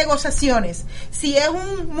 sí hay negociaciones. Si es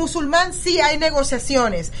un musulmán, sí hay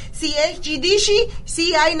negociaciones. Si es Yidishi,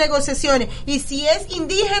 sí hay negociaciones. Y si es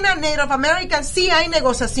indígena, Native American, sí hay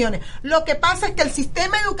negociaciones. Lo que pasa es que el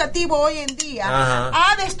sistema educativo hoy en día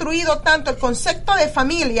ha destruido tanto el concepto de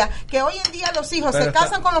familia que hoy en día los hijos se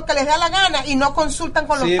casan con los que les da la gana y no consultan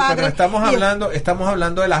con los padres. Pero estamos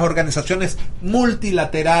hablando de las organizaciones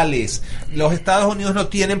multilaterales. Los Estados Unidos no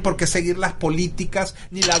tienen por qué seguir las políticas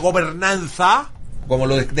ni la gobernanza, como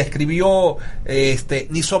lo describió,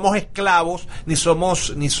 ni somos esclavos, ni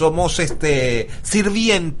somos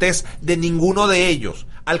sirvientes de ninguno de ellos.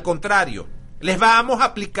 Al contrario, les vamos a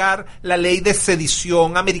aplicar la ley de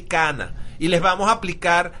sedición americana y les vamos a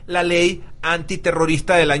aplicar la ley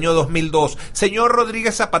antiterrorista del año 2002. Señor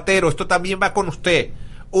Rodríguez Zapatero, esto también va con usted.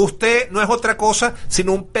 Usted no es otra cosa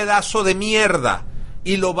sino un pedazo de mierda.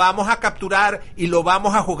 Y lo vamos a capturar y lo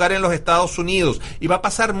vamos a juzgar en los Estados Unidos. Y va a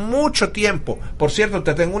pasar mucho tiempo. Por cierto,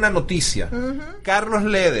 te tengo una noticia. Carlos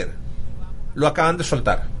Leder lo acaban de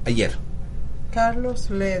soltar ayer. Carlos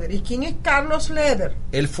Leder. ¿Y quién es Carlos Leder?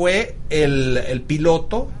 Él fue el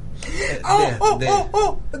piloto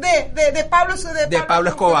de Pablo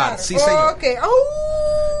Escobar. Sí, señor.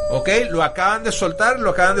 Ok, lo acaban de soltar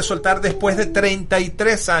después de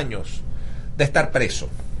 33 años de estar preso.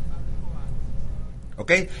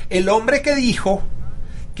 Ok, el hombre que dijo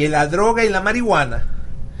que la droga y la marihuana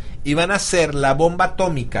iban a ser la bomba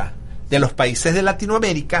atómica de los países de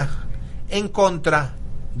Latinoamérica en contra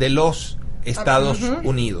de los Estados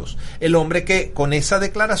Unidos. El hombre que con esa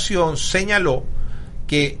declaración señaló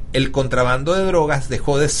que el contrabando de drogas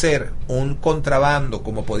dejó de ser un contrabando,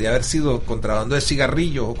 como podía haber sido contrabando de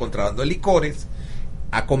cigarrillos o contrabando de licores,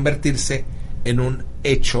 a convertirse en un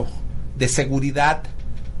hecho de seguridad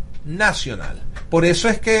nacional. Por eso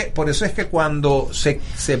es que cuando se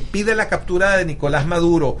pide la captura de Nicolás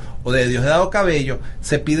Maduro o de Diosdado Cabello,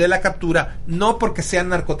 se pide la captura no porque sean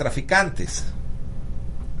narcotraficantes,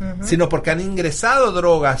 sino porque han ingresado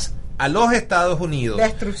drogas a los Estados Unidos.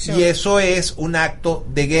 Destrucción. Y eso es un acto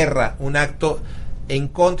de guerra, un acto en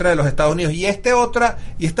contra de los Estados Unidos. Y esta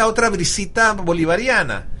otra brisita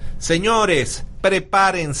bolivariana. Señores,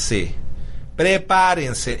 prepárense.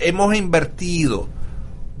 Hemos invertido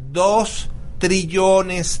 2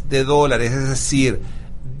 trillones de dólares, es decir,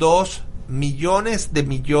 2 millones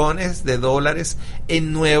de dólares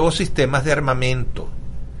en nuevos sistemas de armamento.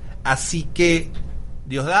 Así que,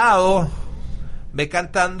 Diosdado, ve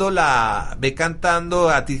cantando a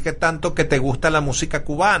ti que tanto que te gusta la música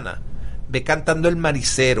cubana, ve cantando El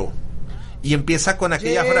Maricero y empieza con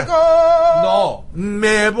aquella frase. No,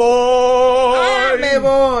 me voy.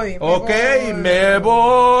 Me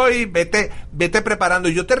voy. Vete preparando.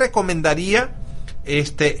 Yo te recomendaría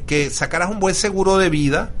que sacaras un buen seguro de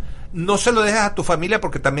vida. No se lo dejes a tu familia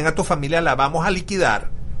porque también a tu familia la vamos a liquidar.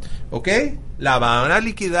 ¿Ok? La van a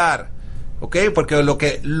liquidar. ¿Ok? Porque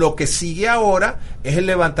lo que sigue ahora es el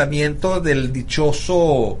levantamiento del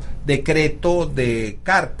dichoso decreto de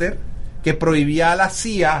Carter que prohibía a la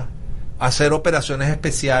CIA hacer operaciones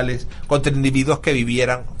especiales contra individuos que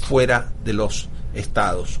vivieran fuera de los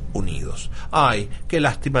Estados Unidos. Ay, qué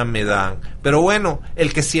lástima me dan. Pero bueno,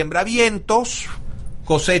 el que siembra vientos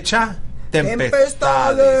cosecha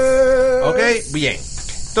tempestades. Ok, bien.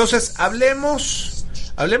 Entonces, hablemos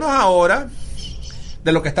ahora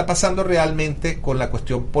de lo que está pasando realmente con la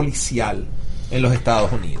cuestión policial en los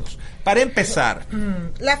Estados Unidos. Para empezar,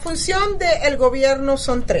 la función del gobierno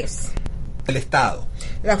son 3. El Estado.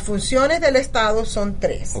 Las funciones del Estado son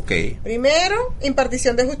 3. Ok. Primero,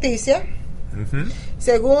 impartición de justicia.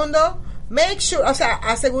 Segundo,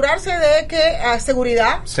 asegurarse de que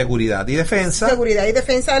seguridad y defensa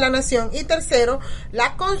de la nación, y tercero,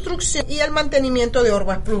 la construcción y el mantenimiento de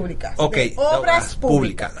obras públicas. Obras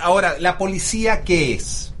públicas. Ahora, ¿la policía qué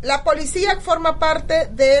es? La policía forma parte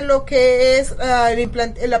de lo que es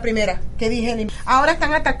la primera que dije. Ahora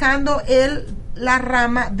están atacando la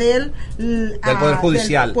rama del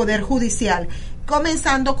Poder Judicial,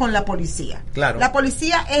 comenzando con la policía. Claro. La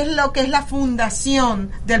policía es lo que es la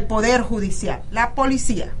fundación del Poder Judicial. La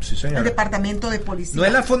policía, sí, el departamento de policía. No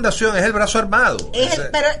es la fundación, es el brazo armado.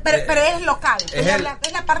 Pero es local.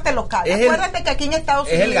 Es la parte local. Acuérdate que aquí en Estados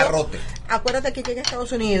Unidos... Es el garrote. Acuérdate que aquí en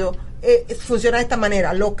Estados Unidos funciona de esta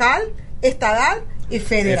manera: local, estadal y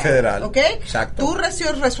federal. ¿Ok? Exacto. Tú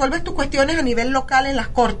resuelves tus cuestiones a nivel local en las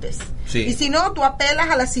cortes. Sí. Y si no, tú apelas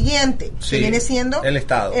a la siguiente, sí, que viene siendo el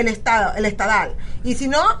estadal. Y si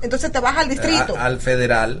no, entonces te vas al distrito. Al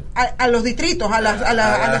federal. A los distritos, a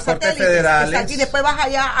los cortes federales. Exacto, y después vas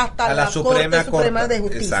allá hasta la Corte Suprema de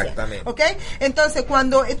Justicia. Exactamente. ¿Ok? Entonces,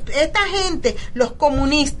 cuando esta gente, los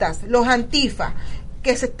comunistas, los antifa,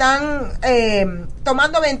 que se están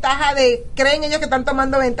tomando ventaja creen ellos que están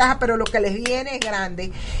tomando ventaja, pero lo que les viene es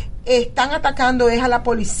grande, están atacando es a la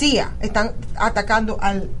policía, están atacando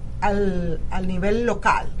al nivel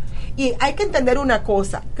local. Y hay que entender una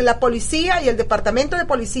cosa, que la policía y el departamento de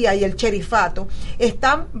policía y el sherifato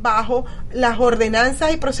están bajo las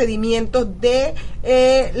ordenanzas y procedimientos de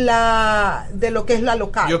lo que es la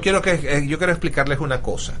local. Yo quiero explicarles una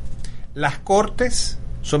cosa. Las cortes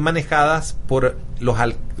son manejadas por los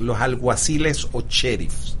alguaciles o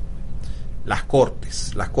sheriffs. Las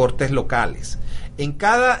cortes locales. En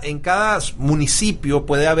cada municipio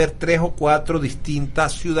puede haber 3 o 4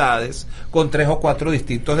 distintas ciudades con 3 o 4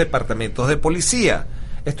 distintos departamentos de policía.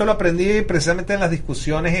 Esto lo aprendí precisamente en las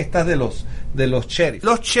discusiones estas de los sheriffs.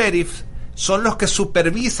 Los sheriffs son los que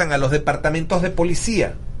supervisan a los departamentos de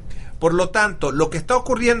policía. Por lo tanto, lo que está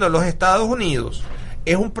ocurriendo en los Estados Unidos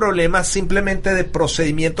es un problema simplemente de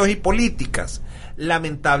procedimientos y políticas.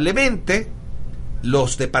 Lamentablemente,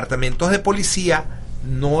 los departamentos de policía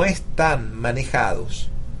no están manejados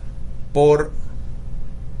por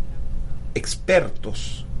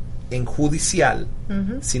expertos en judicial,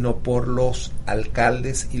 sino por los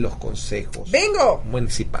alcaldes y los consejos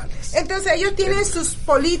municipales. Entonces ellos tienen sus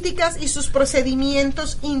políticas y sus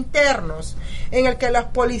procedimientos internos en el que los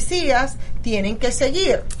policías tienen que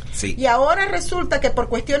seguir. Sí. Y ahora resulta que por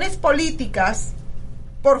cuestiones políticas,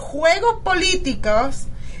 por juegos políticos,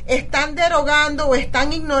 están derogando o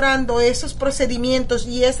están ignorando esos procedimientos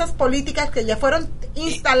y esas políticas que ya fueron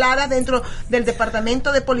instaladas dentro del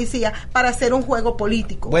departamento de policía para hacer un juego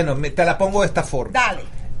político. Bueno, te la pongo de esta forma. Dale.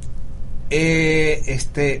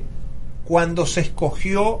 Cuando se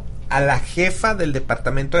escogió a la jefa del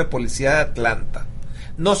departamento de policía de Atlanta,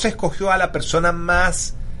 no se escogió a la persona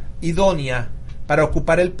más idónea para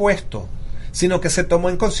ocupar el puesto, sino que se tomó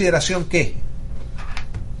en consideración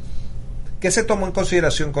 ¿qué se tomó en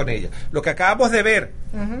consideración con ella? Lo que acabamos de ver,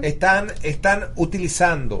 están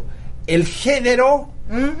utilizando el género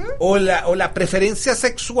o la preferencia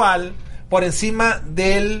sexual por encima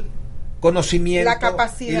del conocimiento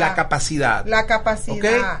y la capacidad.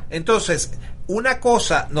 ¿Okay? Entonces, una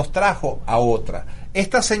cosa nos trajo a otra.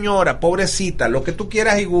 Esta señora, pobrecita, lo que tú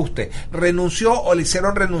quieras y guste, renunció o le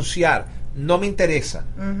hicieron renunciar. No me interesa.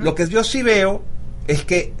 Lo que yo sí veo es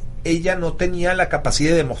que ella no tenía la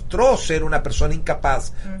capacidad y demostró ser una persona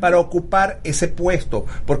incapaz para ocupar ese puesto,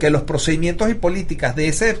 porque los procedimientos y políticas de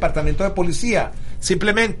ese departamento de policía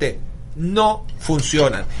simplemente no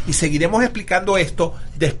funcionan. Y seguiremos explicando esto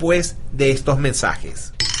después de estos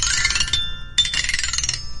mensajes.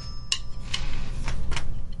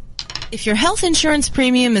 If your health insurance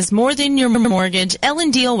premium is more than your mortgage,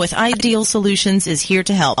 Ellen Deal with Ideal Solutions is here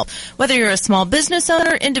to help. Whether you're a small business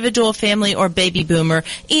owner, individual, family, or baby boomer,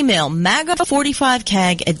 email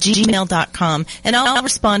MAGA45CAG@gmail.com and I'll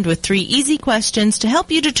respond with 3 easy questions to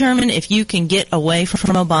help you determine if you can get away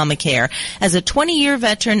from Obamacare. As a 20-year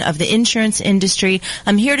veteran of the insurance industry,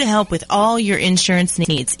 I'm here to help with all your insurance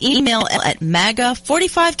needs. Email at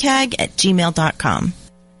MAGA45CAG@gmail.com.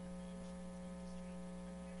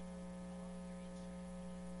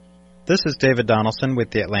 This is David Donaldson with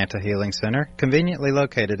the Atlanta Healing Center, conveniently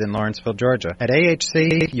located in Lawrenceville, Georgia. At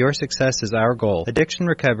AHC, your success is our goal. Addiction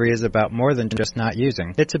recovery is about more than just not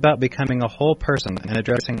using. It's about becoming a whole person and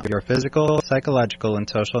addressing your physical, psychological, and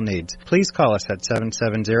social needs. Please call us at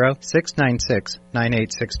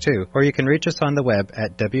 770-696-9862, or you can reach us on the web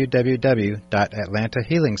at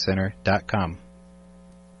www.atlantahealingcenter.com.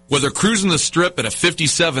 Whether cruising the strip in a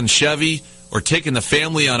 57 Chevy or taking the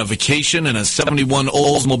family on a vacation in a 71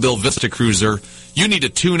 Oldsmobile Vista Cruiser, you need to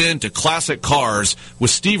tune in to Classic Cars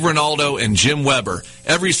with Steve Ronaldo and Jim Weber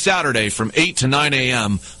every Saturday from 8 to 9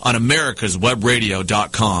 a.m. on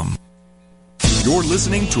americaswebradio.com. You're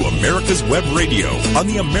listening to America's Web Radio on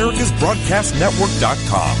the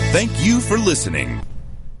americasbroadcastnetwork.com. Thank you for listening.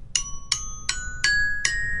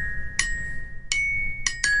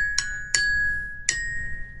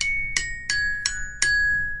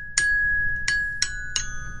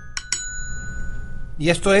 Y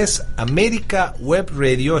esto es América Web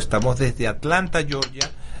Radio. Estamos desde Atlanta, Georgia.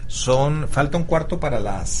 Falta un cuarto para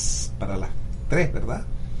las 3, ¿verdad?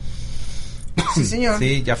 Sí, señor.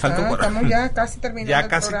 Sí, ya falta un cuarto. Estamos ya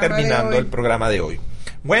casi terminando, el programa de hoy.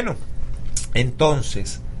 Bueno,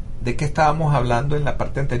 entonces, ¿de qué estábamos hablando en la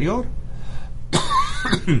parte anterior?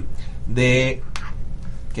 De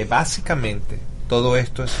que básicamente todo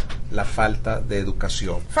esto es la falta de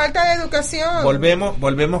educación. Falta de educación.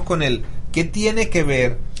 Volvemos con el ¿qué tiene que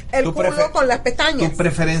ver el culo con las pestañas? Tu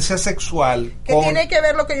preferencia sexual. ¿Qué tiene que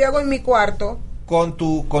ver lo que yo hago en mi cuarto? Con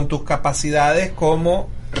tus capacidades como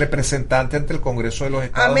representante ante el Congreso de los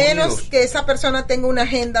Estados Unidos. A menos que esa persona tenga una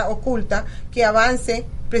agenda oculta que avance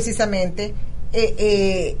precisamente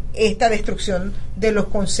esta destrucción de los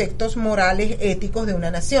conceptos morales éticos de una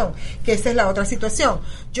nación, que esa es la otra situación.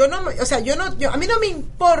 A mí no me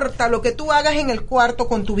importa lo que tú hagas en el cuarto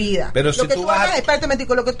con tu vida, pero si lo que tú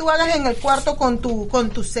hagas en el cuarto con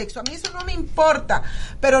tu sexo, a mí eso no me importa,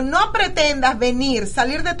 pero no pretendas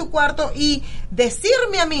salir de tu cuarto y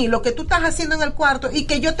decirme a mí lo que tú estás haciendo en el cuarto y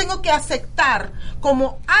que yo tengo que aceptar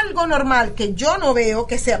como algo normal, que yo no veo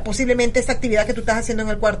que sea posiblemente esa actividad que tú estás haciendo en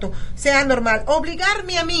el cuarto sea normal,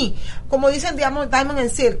 obligarme a mí, como dicen Diamond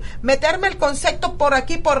and Silk, meterme el concepto por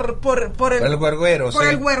aquí por el huerguero, por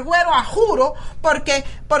el huerguero, a juro, porque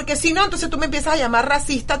si no, entonces tú me empiezas a llamar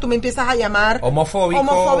racista, tú me empiezas a llamar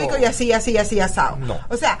homofóbico y así asado. No.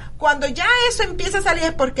 O sea, cuando ya eso empieza a salir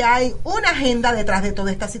es porque hay una agenda detrás de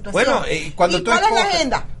toda esta situación. Bueno, ¿cuál es la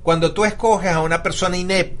agenda? Cuando tú escoges a una persona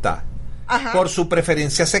inepta, ajá, por su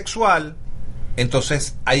preferencia sexual,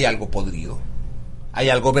 entonces hay algo podrido. Hay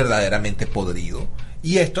algo verdaderamente podrido.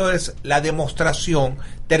 Y esto es la demostración,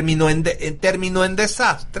 terminó en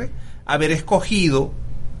desastre haber escogido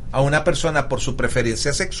a una persona por su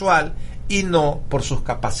preferencia sexual y no por sus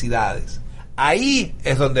capacidades. Ahí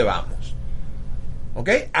es donde vamos. ¿Ok?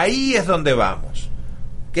 Ahí es donde vamos.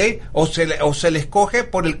 ¿Ok? O se le escoge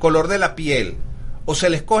por el color de la piel, o se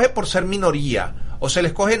le escoge por ser minoría, o se le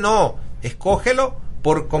escoge, no, escógelo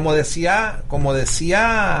por, como decía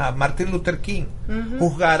Martin Luther King, uh-huh,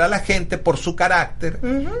 juzgar a la gente por su carácter,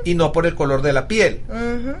 uh-huh, y no por el color de la piel.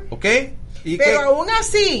 Uh-huh. ¿Ok? Pero aún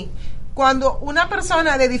así, cuando una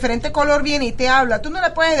persona de diferente color viene y te habla, tú no le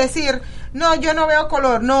puedes decir, no, yo no veo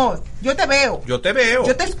color. No, yo te veo, yo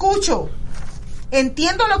te escucho,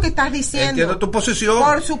 entiendo lo que estás diciendo, entiendo tu posición.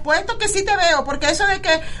 Por supuesto que sí te veo, porque eso de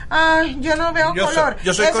que yo no veo color,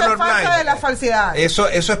 yo soy eso color es falta blind. de la falsedad. Eso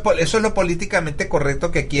es lo políticamente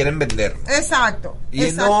correcto que quieren vender. Exacto.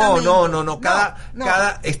 Y no.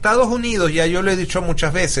 Cada Estados Unidos, ya yo lo he dicho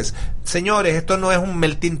muchas veces, señores, esto no es un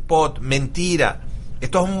melting pot, mentira.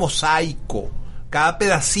 Esto es un mosaico. Cada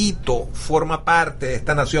pedacito forma parte de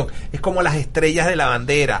esta nación. Es como las estrellas de la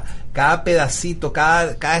bandera. Cada pedacito,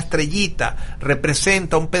 cada estrellita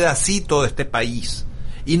representa un pedacito de este país.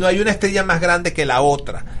 Y no hay una estrella más grande que la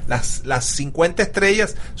otra. Las 50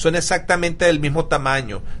 estrellas son exactamente del mismo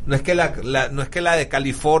tamaño. No es que la de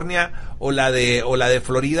California o la de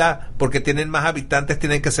Florida, porque tienen más habitantes,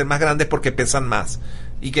 tienen que ser más grandes porque pesan más.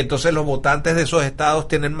 Y que entonces los votantes de esos estados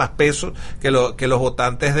tienen más peso que los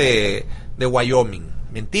votantes de Wyoming.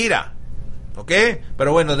 Mentira. ¿Ok?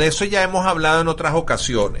 Pero bueno, de eso ya hemos hablado en otras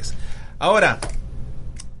ocasiones. Ahora,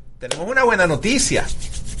 tenemos una buena noticia.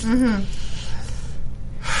 Uh-huh.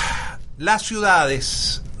 Las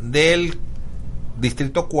ciudades del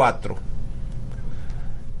Distrito 4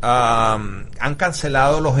 han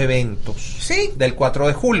cancelado los eventos, ¿sí?, del 4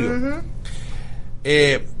 de julio. Uh-huh.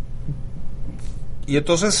 Y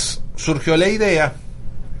entonces surgió la idea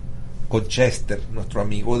con Chester, nuestro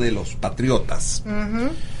amigo de los Patriotas.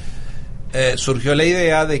 Uh-huh. Surgió la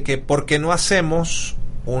idea de que ¿por qué no hacemos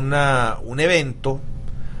un evento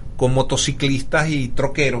con motociclistas y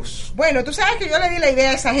troqueros? Bueno, tú sabes que yo le di la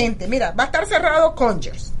idea a esa gente. Mira, va a estar cerrado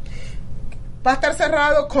Conyers, va a estar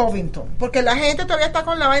cerrado Covington, porque la gente todavía está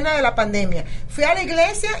con la vaina de la pandemia. Fui a la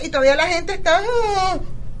iglesia y todavía la gente está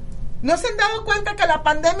 ¿No se han dado cuenta que la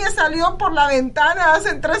pandemia salió por la ventana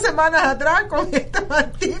hace 3 semanas atrás con esta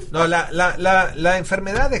mantis? No, la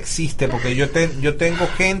enfermedad existe porque yo tengo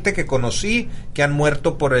gente que conocí que han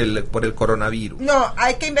muerto por el coronavirus. No,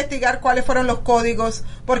 hay que investigar cuáles fueron los códigos,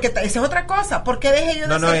 porque esa es otra cosa. ¿Por qué dejé yo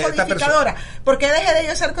de ser codificadora? ¿Por qué dejé de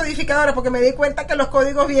yo ser codificadora? Porque me di cuenta que los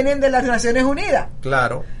códigos vienen de las Naciones Unidas.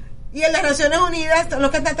 Claro. Y en las Naciones Unidas son los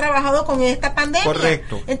que han trabajado con esta pandemia.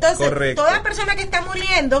 Correcto. Entonces, toda persona que está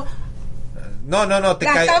muriendo, no,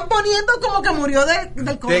 están poniendo como que murió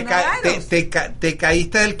del coronavirus. Te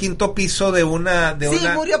caíste del 5º piso de una... Sí,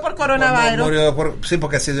 murió por coronavirus. Sí,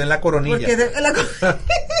 porque se dio en la coronilla.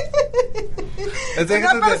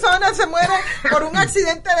 Una persona se muere por un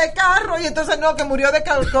accidente de carro y entonces que murió de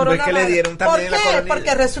coronavirus. Es que le dieron también ¿Por qué?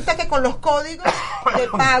 Porque resulta que con los códigos de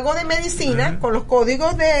pago de medicina, con los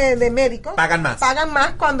códigos de médicos, pagan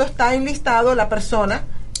más cuando está enlistado la persona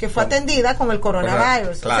que fue atendida con el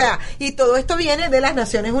coronavirus. Claro. O sea, y todo esto viene de las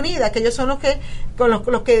Naciones Unidas, que ellos son los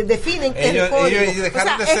que definen qué es el código.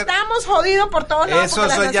 Estamos jodidos por todos lados porque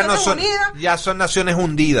las Naciones Unidas ya son Naciones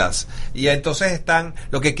Hundidas. Y entonces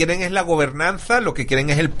lo que quieren es la gobernanza, lo que quieren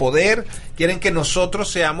es el poder, quieren que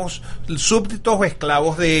nosotros seamos súbditos o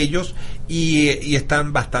esclavos de ellos y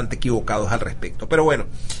están bastante equivocados al respecto. Pero bueno,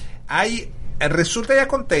 resulta y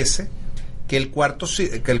acontece que el cuarto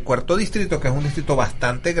distrito, que es un distrito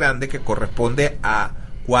bastante grande, que corresponde a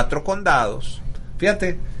 4 condados,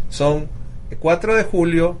 fíjate, son 4 de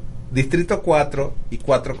julio, distrito 4 y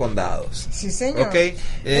 4 condados. Sí, señor. Okay.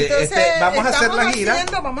 Entonces, vamos a hacer la gira.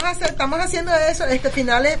 Estamos haciendo eso,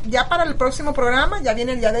 finales, ya para el próximo programa, ya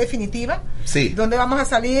viene el día de definitiva. Sí. ¿Dónde vamos a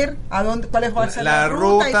salir? ¿Cuál es la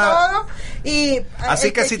ruta y todo? Y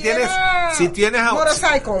así que si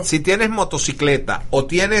tienes motocicleta o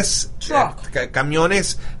tienes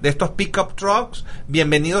camiones de estos pickup trucks,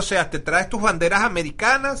 bienvenido seas, te traes tus banderas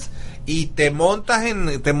americanas y te montas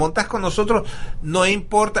con nosotros, no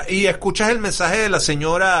importa, y escuchas el mensaje de la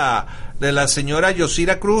señora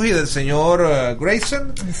Yosira Cruz y del señor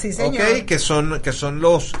Grayson, sí, señor. Okay, que son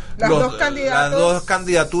las dos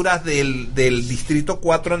candidaturas del distrito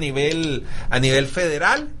 4 a nivel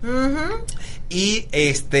federal. Uh-huh. Y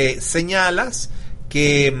señalas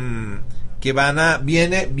que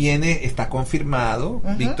está confirmado.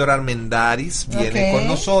 Uh-huh. Víctor Armendáriz viene con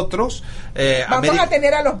nosotros. Vamos a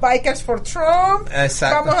tener a los Bikers for Trump.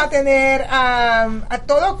 Exacto. Vamos a tener a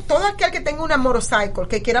todo aquel que tenga una motorcycle,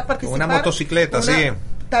 que quiera participar. Una motocicleta, sí.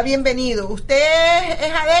 Está bienvenido. Usted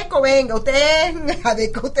es ADECO, venga. Usted es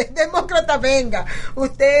ADECO, usted es demócrata, venga.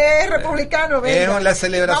 Usted es republicano, venga. Es la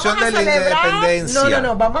celebración de la independencia.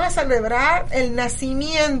 No. Vamos a celebrar el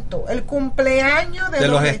nacimiento, el cumpleaños de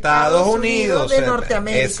los Estados Unidos de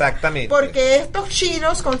Norteamérica. Exactamente. Porque estos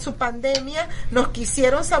chinos con su pandemia nos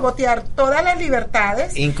quisieron sabotear todas las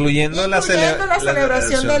libertades, incluyendo la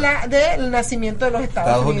celebración del nacimiento de los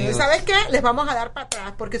Estados Unidos. ¿Sabes qué? Les vamos a dar para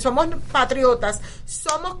atrás porque somos patriotas,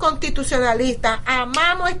 somos constitucionalistas,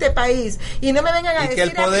 amamos este país y no me vengan a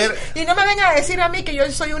decir a mí que yo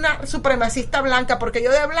soy una supremacista blanca, porque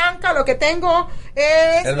yo de blanca lo que tengo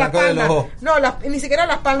es el blanco de los ojos. No, ni siquiera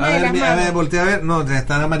las palmas de las manos. A ver, voltea a ver, no,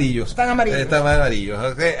 están amarillos. Están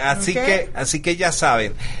amarillos. Okay. Así que ya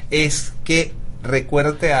saben, es que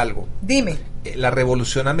recuérdate algo. Dime. La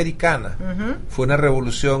Revolución Americana fue una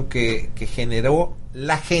revolución que generó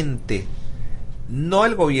la gente, no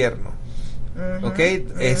el gobierno. Okay,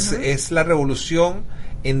 es la revolución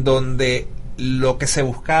en donde lo que se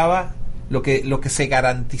buscaba, lo que se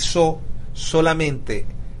garantizó solamente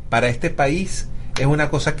para este país es una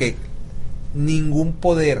cosa que ningún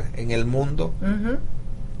poder en el mundo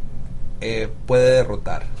puede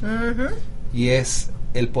derrotar, y es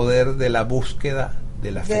el poder de la búsqueda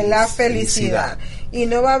de la felicidad. Y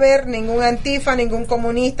no va a haber ningún antifa, ningún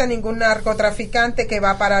comunista, ningún narcotraficante que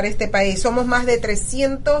va a parar este país. Somos más de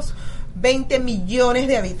 320 millones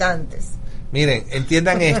de habitantes. Miren,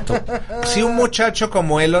 entiendan esto. Si un muchacho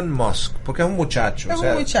como Elon Musk, porque es un muchacho, es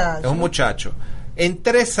un muchacho, en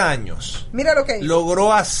 3 años, mira lo que hizo,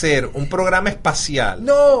 logró hacer un programa espacial.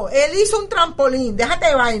 No, él hizo un trampolín, déjate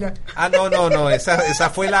de vaina. No, esa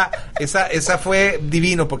fue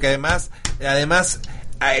divino, porque además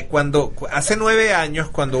cuando hace 9 años,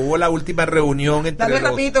 cuando hubo la última reunión entre Dale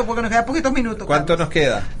rapidito, porque nos quedan poquitos minutos. ¿Cuánto nos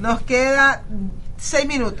queda? Nos queda 6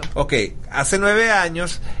 minutos. Ok, hace 9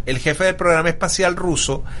 años el jefe del programa espacial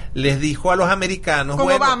ruso les dijo a los americanos,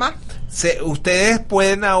 con Obama, ustedes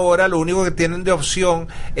pueden ahora, lo único que tienen de opción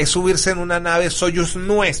es subirse en una nave Soyuz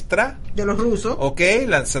nuestra, de los rusos, ok,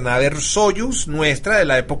 la nave Soyuz nuestra de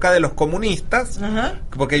la época de los comunistas,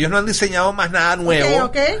 porque ellos no han diseñado más nada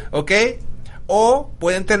nuevo, ok, o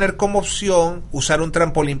pueden tener como opción usar un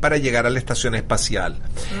trampolín para llegar a la estación espacial.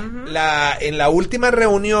 En la última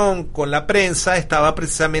reunión con la prensa estaba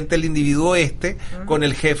precisamente el individuo con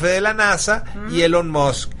el jefe de la NASA y Elon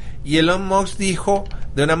Musk. Y Elon Musk dijo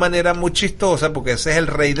de una manera muy chistosa, porque ese es el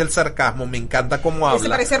rey del sarcasmo, me encanta cómo habla. Ese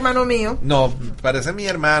parece hermano mío. No, parece mi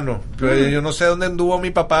hermano. Yo no sé dónde anduvo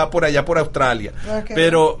mi papá, por allá por Australia.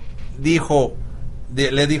 Pero dijo...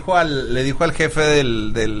 Le dijo al jefe de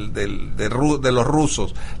los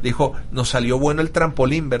rusos, dijo, nos salió bueno el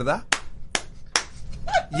trampolín, ¿verdad?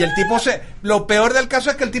 Y el tipo lo peor del caso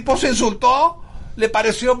es que el tipo se insultó, le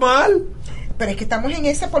pareció mal. Pero es que estamos en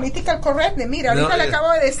ese political correctness. Mira, ahorita le acabo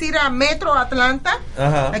de decir a Metro Atlanta,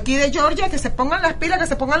 aquí de Georgia, que se pongan las pilas, que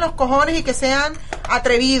se pongan los cojones y que sean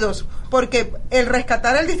atrevidos, porque el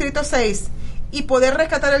rescatar el Distrito 6 y poder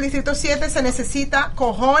rescatar el Distrito 7 se necesita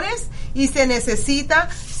cojones y se necesita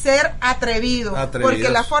ser atrevidos. Porque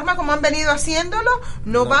la forma como han venido haciéndolo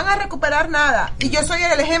no van a recuperar nada. Y yo soy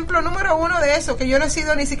el ejemplo número 1 de eso, que yo no he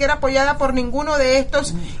sido ni siquiera apoyada por ninguno de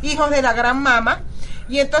estos hijos de la gran mama.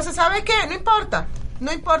 Y entonces, ¿sabes qué? No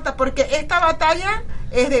importa, porque esta batalla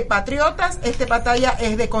es de patriotas, esta batalla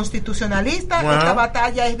es de constitucionalistas, esta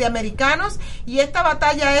batalla es de americanos, y esta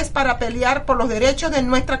batalla es para pelear por los derechos de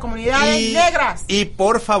nuestras comunidades negras. Y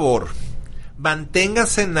por favor,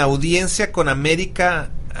 manténganse en audiencia con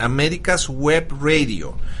America's Web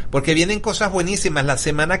Radio, porque vienen cosas buenísimas. La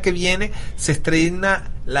semana que viene se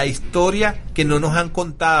estrena la historia que no nos han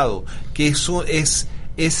contado, que eso es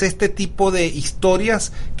este tipo de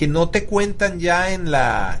historias que no te cuentan ya en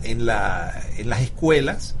las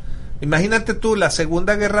escuelas. Imagínate tú, la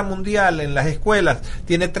Segunda Guerra Mundial en las escuelas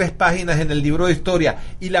tiene 3 páginas en el libro de historia,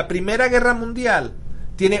 y la Primera Guerra Mundial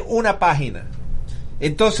tiene 1 página.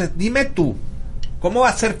 Entonces, dime tú, ¿cómo va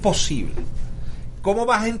a ser posible? ¿Cómo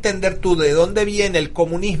vas a entender tú de dónde viene el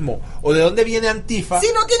comunismo o de dónde viene Antifa si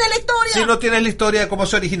no tienes la historia? Si no tienes la historia de cómo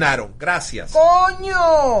se originaron. Gracias.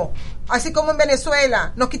 ¡Coño! Así como en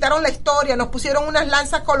Venezuela, nos quitaron la historia, nos pusieron unas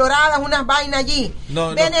lanzas coloradas, unas vainas allí.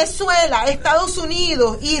 Venezuela, Estados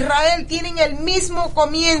Unidos, Israel tienen el mismo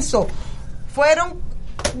comienzo. Fueron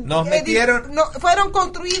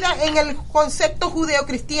construidas en el concepto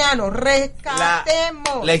judeocristiano.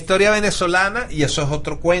 Rescatemos. La historia venezolana, y eso es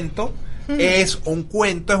otro cuento, es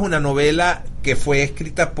una novela que fue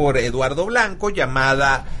escrita por Eduardo Blanco,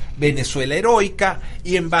 llamada Venezuela Heroica,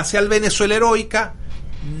 y en base al Venezuela Heroica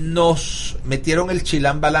nos metieron el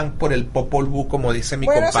chilán balán por el Popol Vuh, como dice mi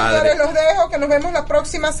compadre. Bueno, señores, los dejo, que nos vemos la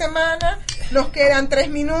próxima semana. Nos quedan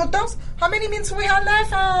 3 minutos. How many minutes we have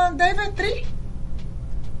left, David? 3?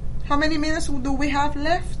 How many minutes do we have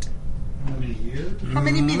left? How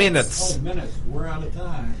many minutes? Minutes. We're out of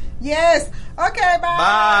time. Yes. Okay, bye.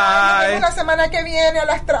 Nos vemos la semana que viene a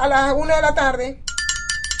las 1 de la tarde.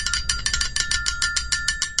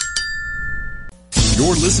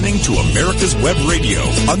 You're listening to America's Web Radio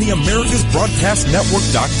on the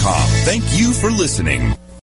AmericasBroadcastNetwork.com. Thank you for listening.